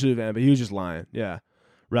wasn't actually a vampire, he was just lying. Yeah,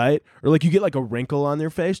 right? Or like you get like a wrinkle on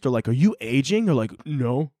their face. They're like, are you aging? They're like,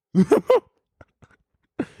 no.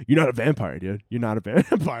 You're not a vampire, dude. You're not a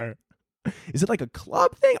vampire. Is it like a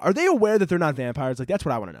club thing? Are they aware that they're not vampires? Like, that's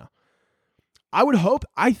what I want to know. I would hope.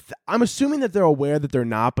 I'm assuming that they're aware that they're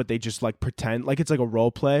not, but they just like pretend like it's like a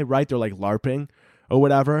role play, right? They're like LARPing or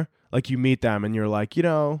whatever. Like you meet them and you're like, you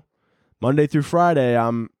know, Monday through Friday,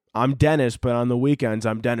 I'm Dennis, but on the weekends,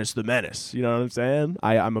 I'm Dennis the Menace. You know what I'm saying?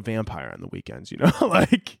 I'm a vampire on the weekends, you know?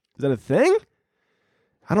 Like, is that a thing?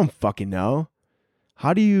 I don't fucking know.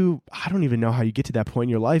 I don't even know how you get to that point in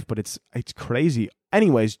your life, but it's crazy.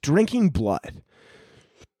 Anyways, drinking blood.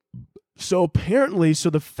 So apparently,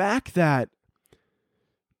 the fact that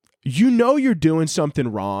you know you're doing something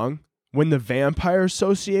wrong when the Vampire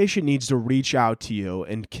Association needs to reach out to you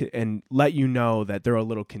and let you know that they're a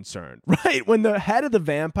little concerned, right? When the head of the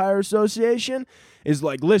Vampire Association is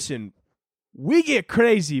like, listen, we get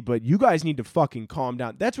crazy, but you guys need to fucking calm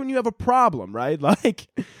down. That's when you have a problem, right? Like,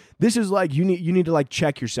 this is like, you need to like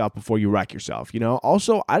check yourself before you wreck yourself, you know?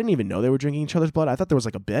 Also, I didn't even know they were drinking each other's blood. I thought there was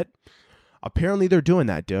like a bit. Apparently they're doing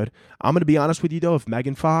that, dude. I'm going to be honest with you though, if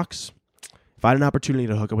I had an opportunity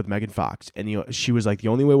to hook up with Megan Fox and she was like, the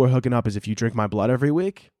only way we're hooking up is if you drink my blood every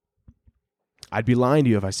week, I'd be lying to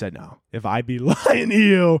you if I said no. I'd be lying to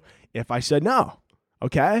you if I said no,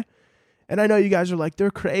 okay? And I know you guys are like,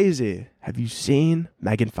 they're crazy. Have you seen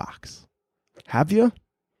Megan Fox? Have you?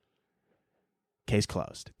 Case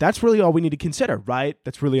closed. That's really all we need to consider, right?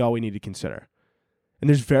 That's really all we need to consider. And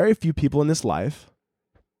there's very few people in this life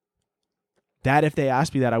that if they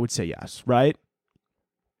asked me that, I would say yes, right?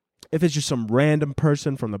 If it's just some random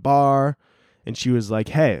person from the bar and she was like,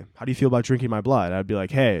 hey, how do you feel about drinking my blood? I'd be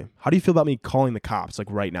like, hey, how do you feel about me calling the cops like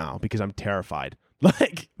right now? Because I'm terrified.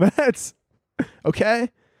 Like, that's okay.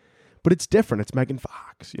 But it's different. It's Megan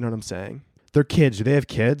Fox. You know what I'm saying? Their kids, do they have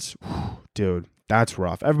kids? Dude, that's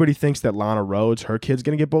rough. Everybody thinks that Lana Rhoades, her kid's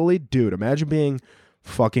going to get bullied. Dude, imagine being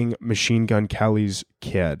fucking Machine Gun Kelly's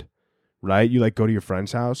kid, right? You like go to your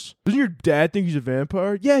friend's house. Doesn't your dad think he's a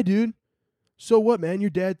vampire? Yeah, dude. So what, man? Your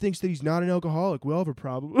dad thinks that he's not an alcoholic. We all have a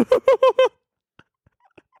problem.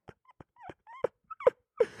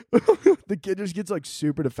 The kid just gets like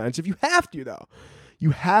super defensive. You have to, though.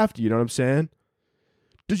 You have to, you know what I'm saying?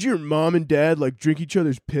 Does your mom and dad like drink each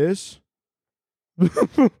other's piss?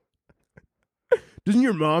 Doesn't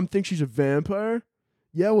your mom think she's a vampire?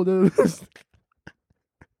 Yeah, well, do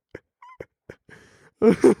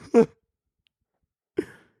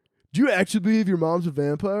you actually believe your mom's a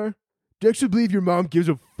vampire? Do you actually believe your mom gives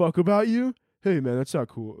a fuck about you? Hey, man, that's not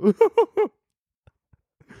cool.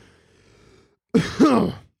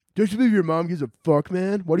 Do you actually believe your mom gives a fuck,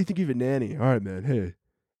 man? Why do you think you have a nanny? All right, man. Hey,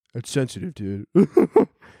 that's sensitive, dude.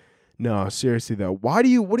 No, seriously, though. What do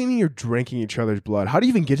you mean you're drinking each other's blood? How do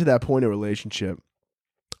you even get to that point in a relationship?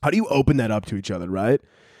 How do you open that up to each other, right?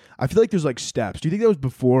 I feel like there's like steps. Do you think that was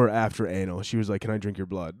before or after anal? She was like, can I drink your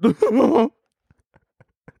blood?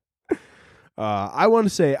 I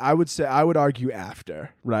would argue after,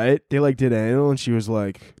 right? They like did anal and she was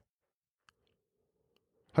like,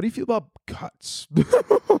 how do you feel about cuts?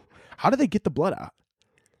 How do they get the blood out?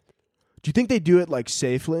 Do you think they do it like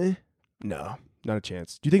safely? No, not a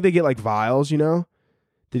chance. Do you think they get like vials, you know?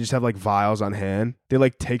 They just have like vials on hand. They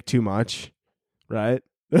like take too much, right?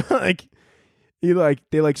 They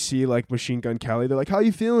see like Machine Gun Kelly. They're like, how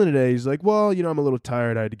you feeling today? He's like, well, you know, I'm a little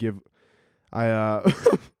tired. I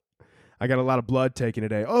got a lot of blood taken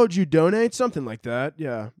today. Oh, did you donate? Something like that.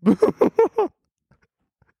 Yeah.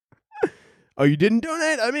 Oh, you didn't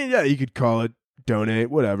donate? I mean, yeah, you could call it donate,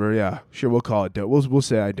 whatever. Yeah, sure, we'll call it. We'll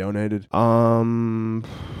say I donated.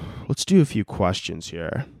 Let's do a few questions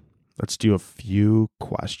here.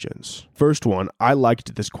 First one, I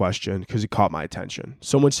liked this question because it caught my attention.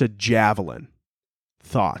 Someone said javelin.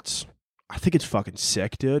 Thoughts? I think it's fucking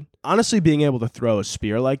sick, dude. Honestly, being able to throw a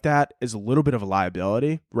spear like that is a little bit of a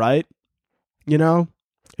liability, right? You know?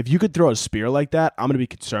 If you could throw a spear like that, I'm going to be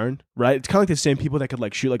concerned, right? It's kind of like the same people that could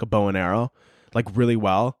like shoot like a bow and arrow, like really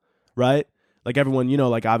well, right? Like everyone, you know,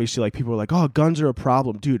 like obviously like people are like, oh, guns are a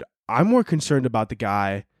problem. Dude, I'm more concerned about the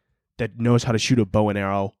guy that knows how to shoot a bow and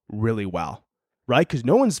arrow really well, right? Because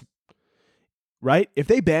no one's, right? If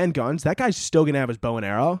they ban guns, that guy's still going to have his bow and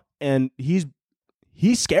arrow, and he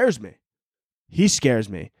scares me. He scares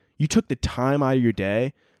me. You took the time out of your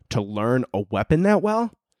day to learn a weapon that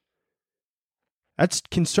well? That's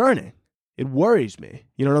concerning. It worries me.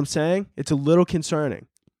 You know what I'm saying? It's a little concerning.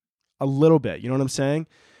 A little bit. You know what I'm saying?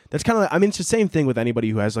 That's kind of like, I mean, it's the same thing with anybody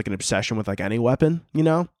who has like an obsession with like any weapon, you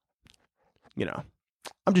know?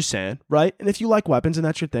 I'm just saying, right? And if you like weapons and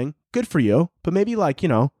that's your thing, good for you. But maybe like, you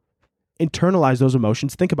know, internalize those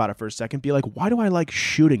emotions. Think about it for a second. Be like, why do I like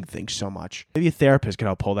shooting things so much? Maybe a therapist could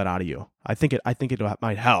help pull that out of you. I think it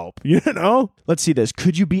might help, you know? Let's see this.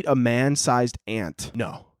 Could you beat a man-sized ant?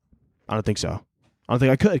 No, I don't think so. I don't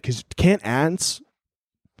think I could, because can't ants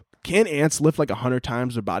lift like 100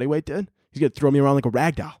 times their body weight, dude? He's going to throw me around like a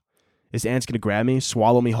rag doll. This ant's going to grab me,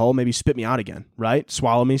 swallow me whole, maybe spit me out again, right?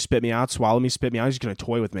 Swallow me, spit me out, swallow me, spit me out. He's going to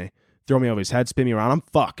toy with me, throw me over his head, spin me around. I'm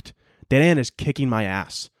fucked. That ant is kicking my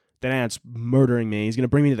ass. That ant's murdering me. He's going to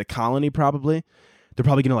bring me to the colony probably. They're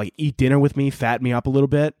probably going to like eat dinner with me, fatten me up a little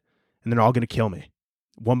bit, and they're all going to kill me.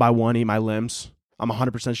 One by one, eat my limbs. I'm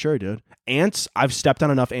 100% sure, dude. Ants, I've stepped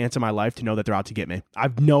on enough ants in my life to know that they're out to get me. I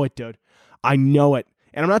know it, dude. I know it.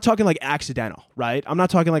 And I'm not talking like accidental, right? I'm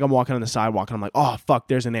not talking like I'm walking on the sidewalk and I'm like, oh, fuck,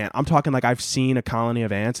 there's an ant. I'm talking like I've seen a colony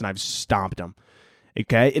of ants and I've stomped them,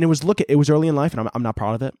 okay? And it was early in life and I'm not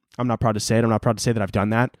proud of it. I'm not proud to say it. I'm not proud to say that I've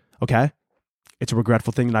done that, okay? It's a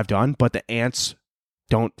regretful thing that I've done, but the ants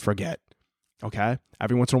don't forget, okay?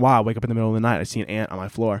 Every once in a while, I wake up in the middle of the night, I see an ant on my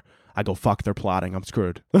floor. I go, fuck, they're plotting. I'm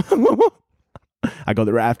screwed. I go,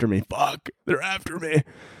 they're after me. Fuck, they're after me.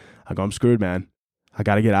 I go, I'm screwed, man. I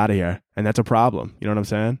got to get out of here. And that's a problem. You know what I'm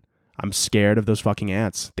saying? I'm scared of those fucking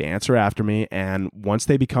ants. The ants are after me. And once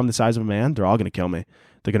they become the size of a man, they're all going to kill me.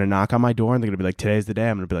 They're going to knock on my door and they're going to be like, today's the day.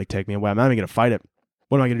 I'm going to be like, take me away. I'm not even going to fight it.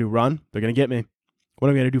 What am I going to do? Run? They're going to get me. What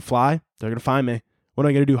am I going to do? Fly? They're going to find me. What am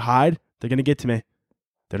I going to do? Hide? They're going to get to me.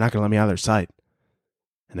 They're not going to let me out of their sight.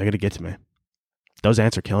 And they're going to get to me. Those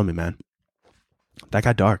ants are killing me, man. That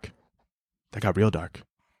got dark. That got real dark.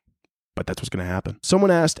 But that's what's going to happen.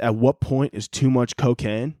 Someone asked, at what point is too much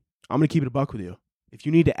cocaine? I'm going to keep it a buck with you. If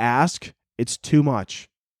you need to ask, it's too much.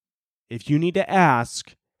 If you need to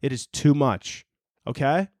ask, it is too much.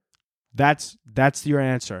 Okay? That's your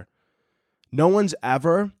answer. No one's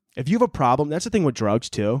ever, if you have a problem, that's the thing with drugs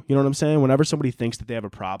too. You know what I'm saying? Whenever somebody thinks that they have a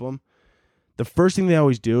problem, the first thing they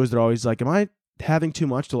always do is they're always like, am I having too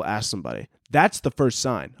much? They'll ask somebody. That's the first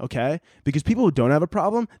sign, okay? Because people who don't have a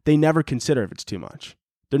problem, they never consider if it's too much.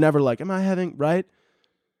 They're never like, am I having, right?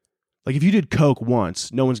 Like if you did coke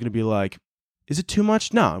once, no one's going to be like, is it too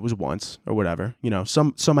much? No, it was once or whatever. You know,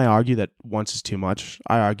 some might argue that once is too much.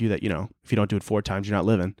 I argue that, you know, if you don't do it 4 times, you're not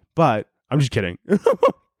living. But I'm just kidding.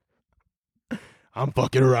 I'm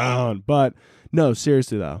fucking around. But no,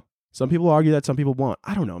 seriously though. Some people argue that, some people won't.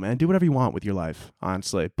 I don't know, man. Do whatever you want with your life,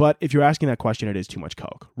 honestly. But if you're asking that question, it is too much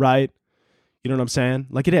coke, right? You know what I'm saying?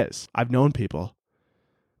 Like it is. I've known people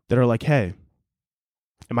that are like, hey,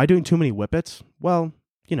 am I doing too many whippets? Well,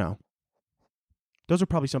 you know, those are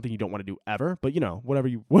probably something you don't want to do ever, but you know, whatever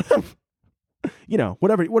you want, man. No,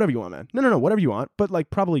 whatever you want, but like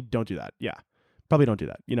probably don't do that. Yeah. Probably don't do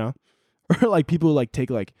that, you know? Or like people who like take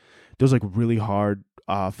like those like really hard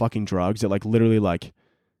fucking drugs that like literally like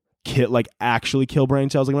actually kill brain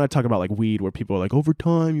cells. Like I'm not talking about like weed where people are like over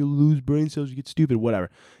time you lose brain cells, you get stupid, whatever.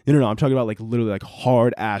 No, I'm talking about like literally like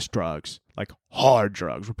hard ass drugs, like hard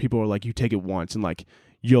drugs where people are like you take it once and like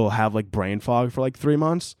you'll have like brain fog for like 3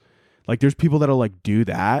 months. Like there's people that'll like do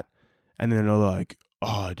that and then they're like,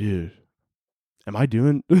 oh dude, am I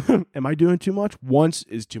doing too much? Once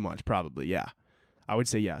is too much, probably, yeah. I would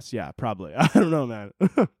say yes, yeah, probably. I don't know, man.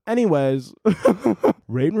 Anyways,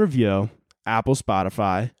 rate and review, Apple,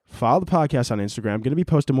 Spotify, follow the podcast on Instagram. I'm gonna be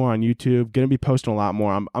posting more on YouTube, gonna be posting a lot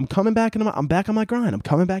more. I'm coming back and I'm back on my grind. I'm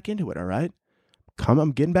coming back into it, all right?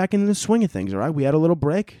 I'm getting back into the swing of things, all right? We had a little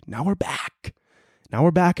break, now we're back.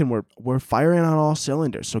 And we're firing on all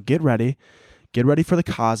cylinders. So get ready. Get ready for the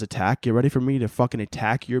cause attack. Get ready for me to fucking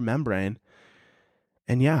attack your membrane.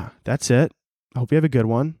 And yeah, that's it. I hope you have a good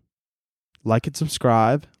one. Like and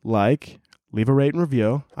subscribe. Leave a rate and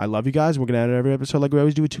review. I love you guys. We're going to end every episode like we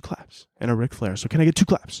always do with 2 claps and a Ric Flair. So can I get 2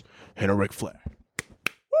 claps and a Ric Flair?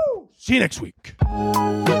 Woo! See you next week.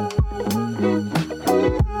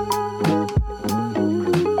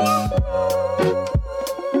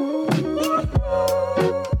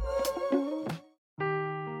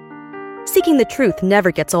 Seeking the truth never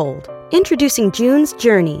gets old. Introducing June's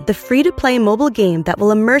Journey, the free-to-play mobile game that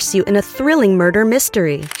will immerse you in a thrilling murder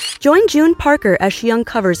mystery. Join June Parker as she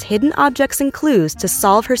uncovers hidden objects and clues to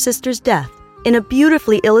solve her sister's death in a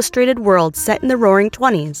beautifully illustrated world set in the Roaring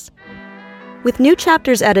 '20s. With new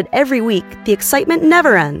chapters added every week, the excitement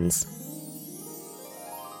never ends.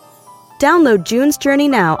 Download June's Journey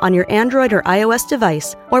now on your Android or iOS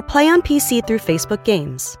device or play on PC through Facebook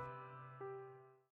Games.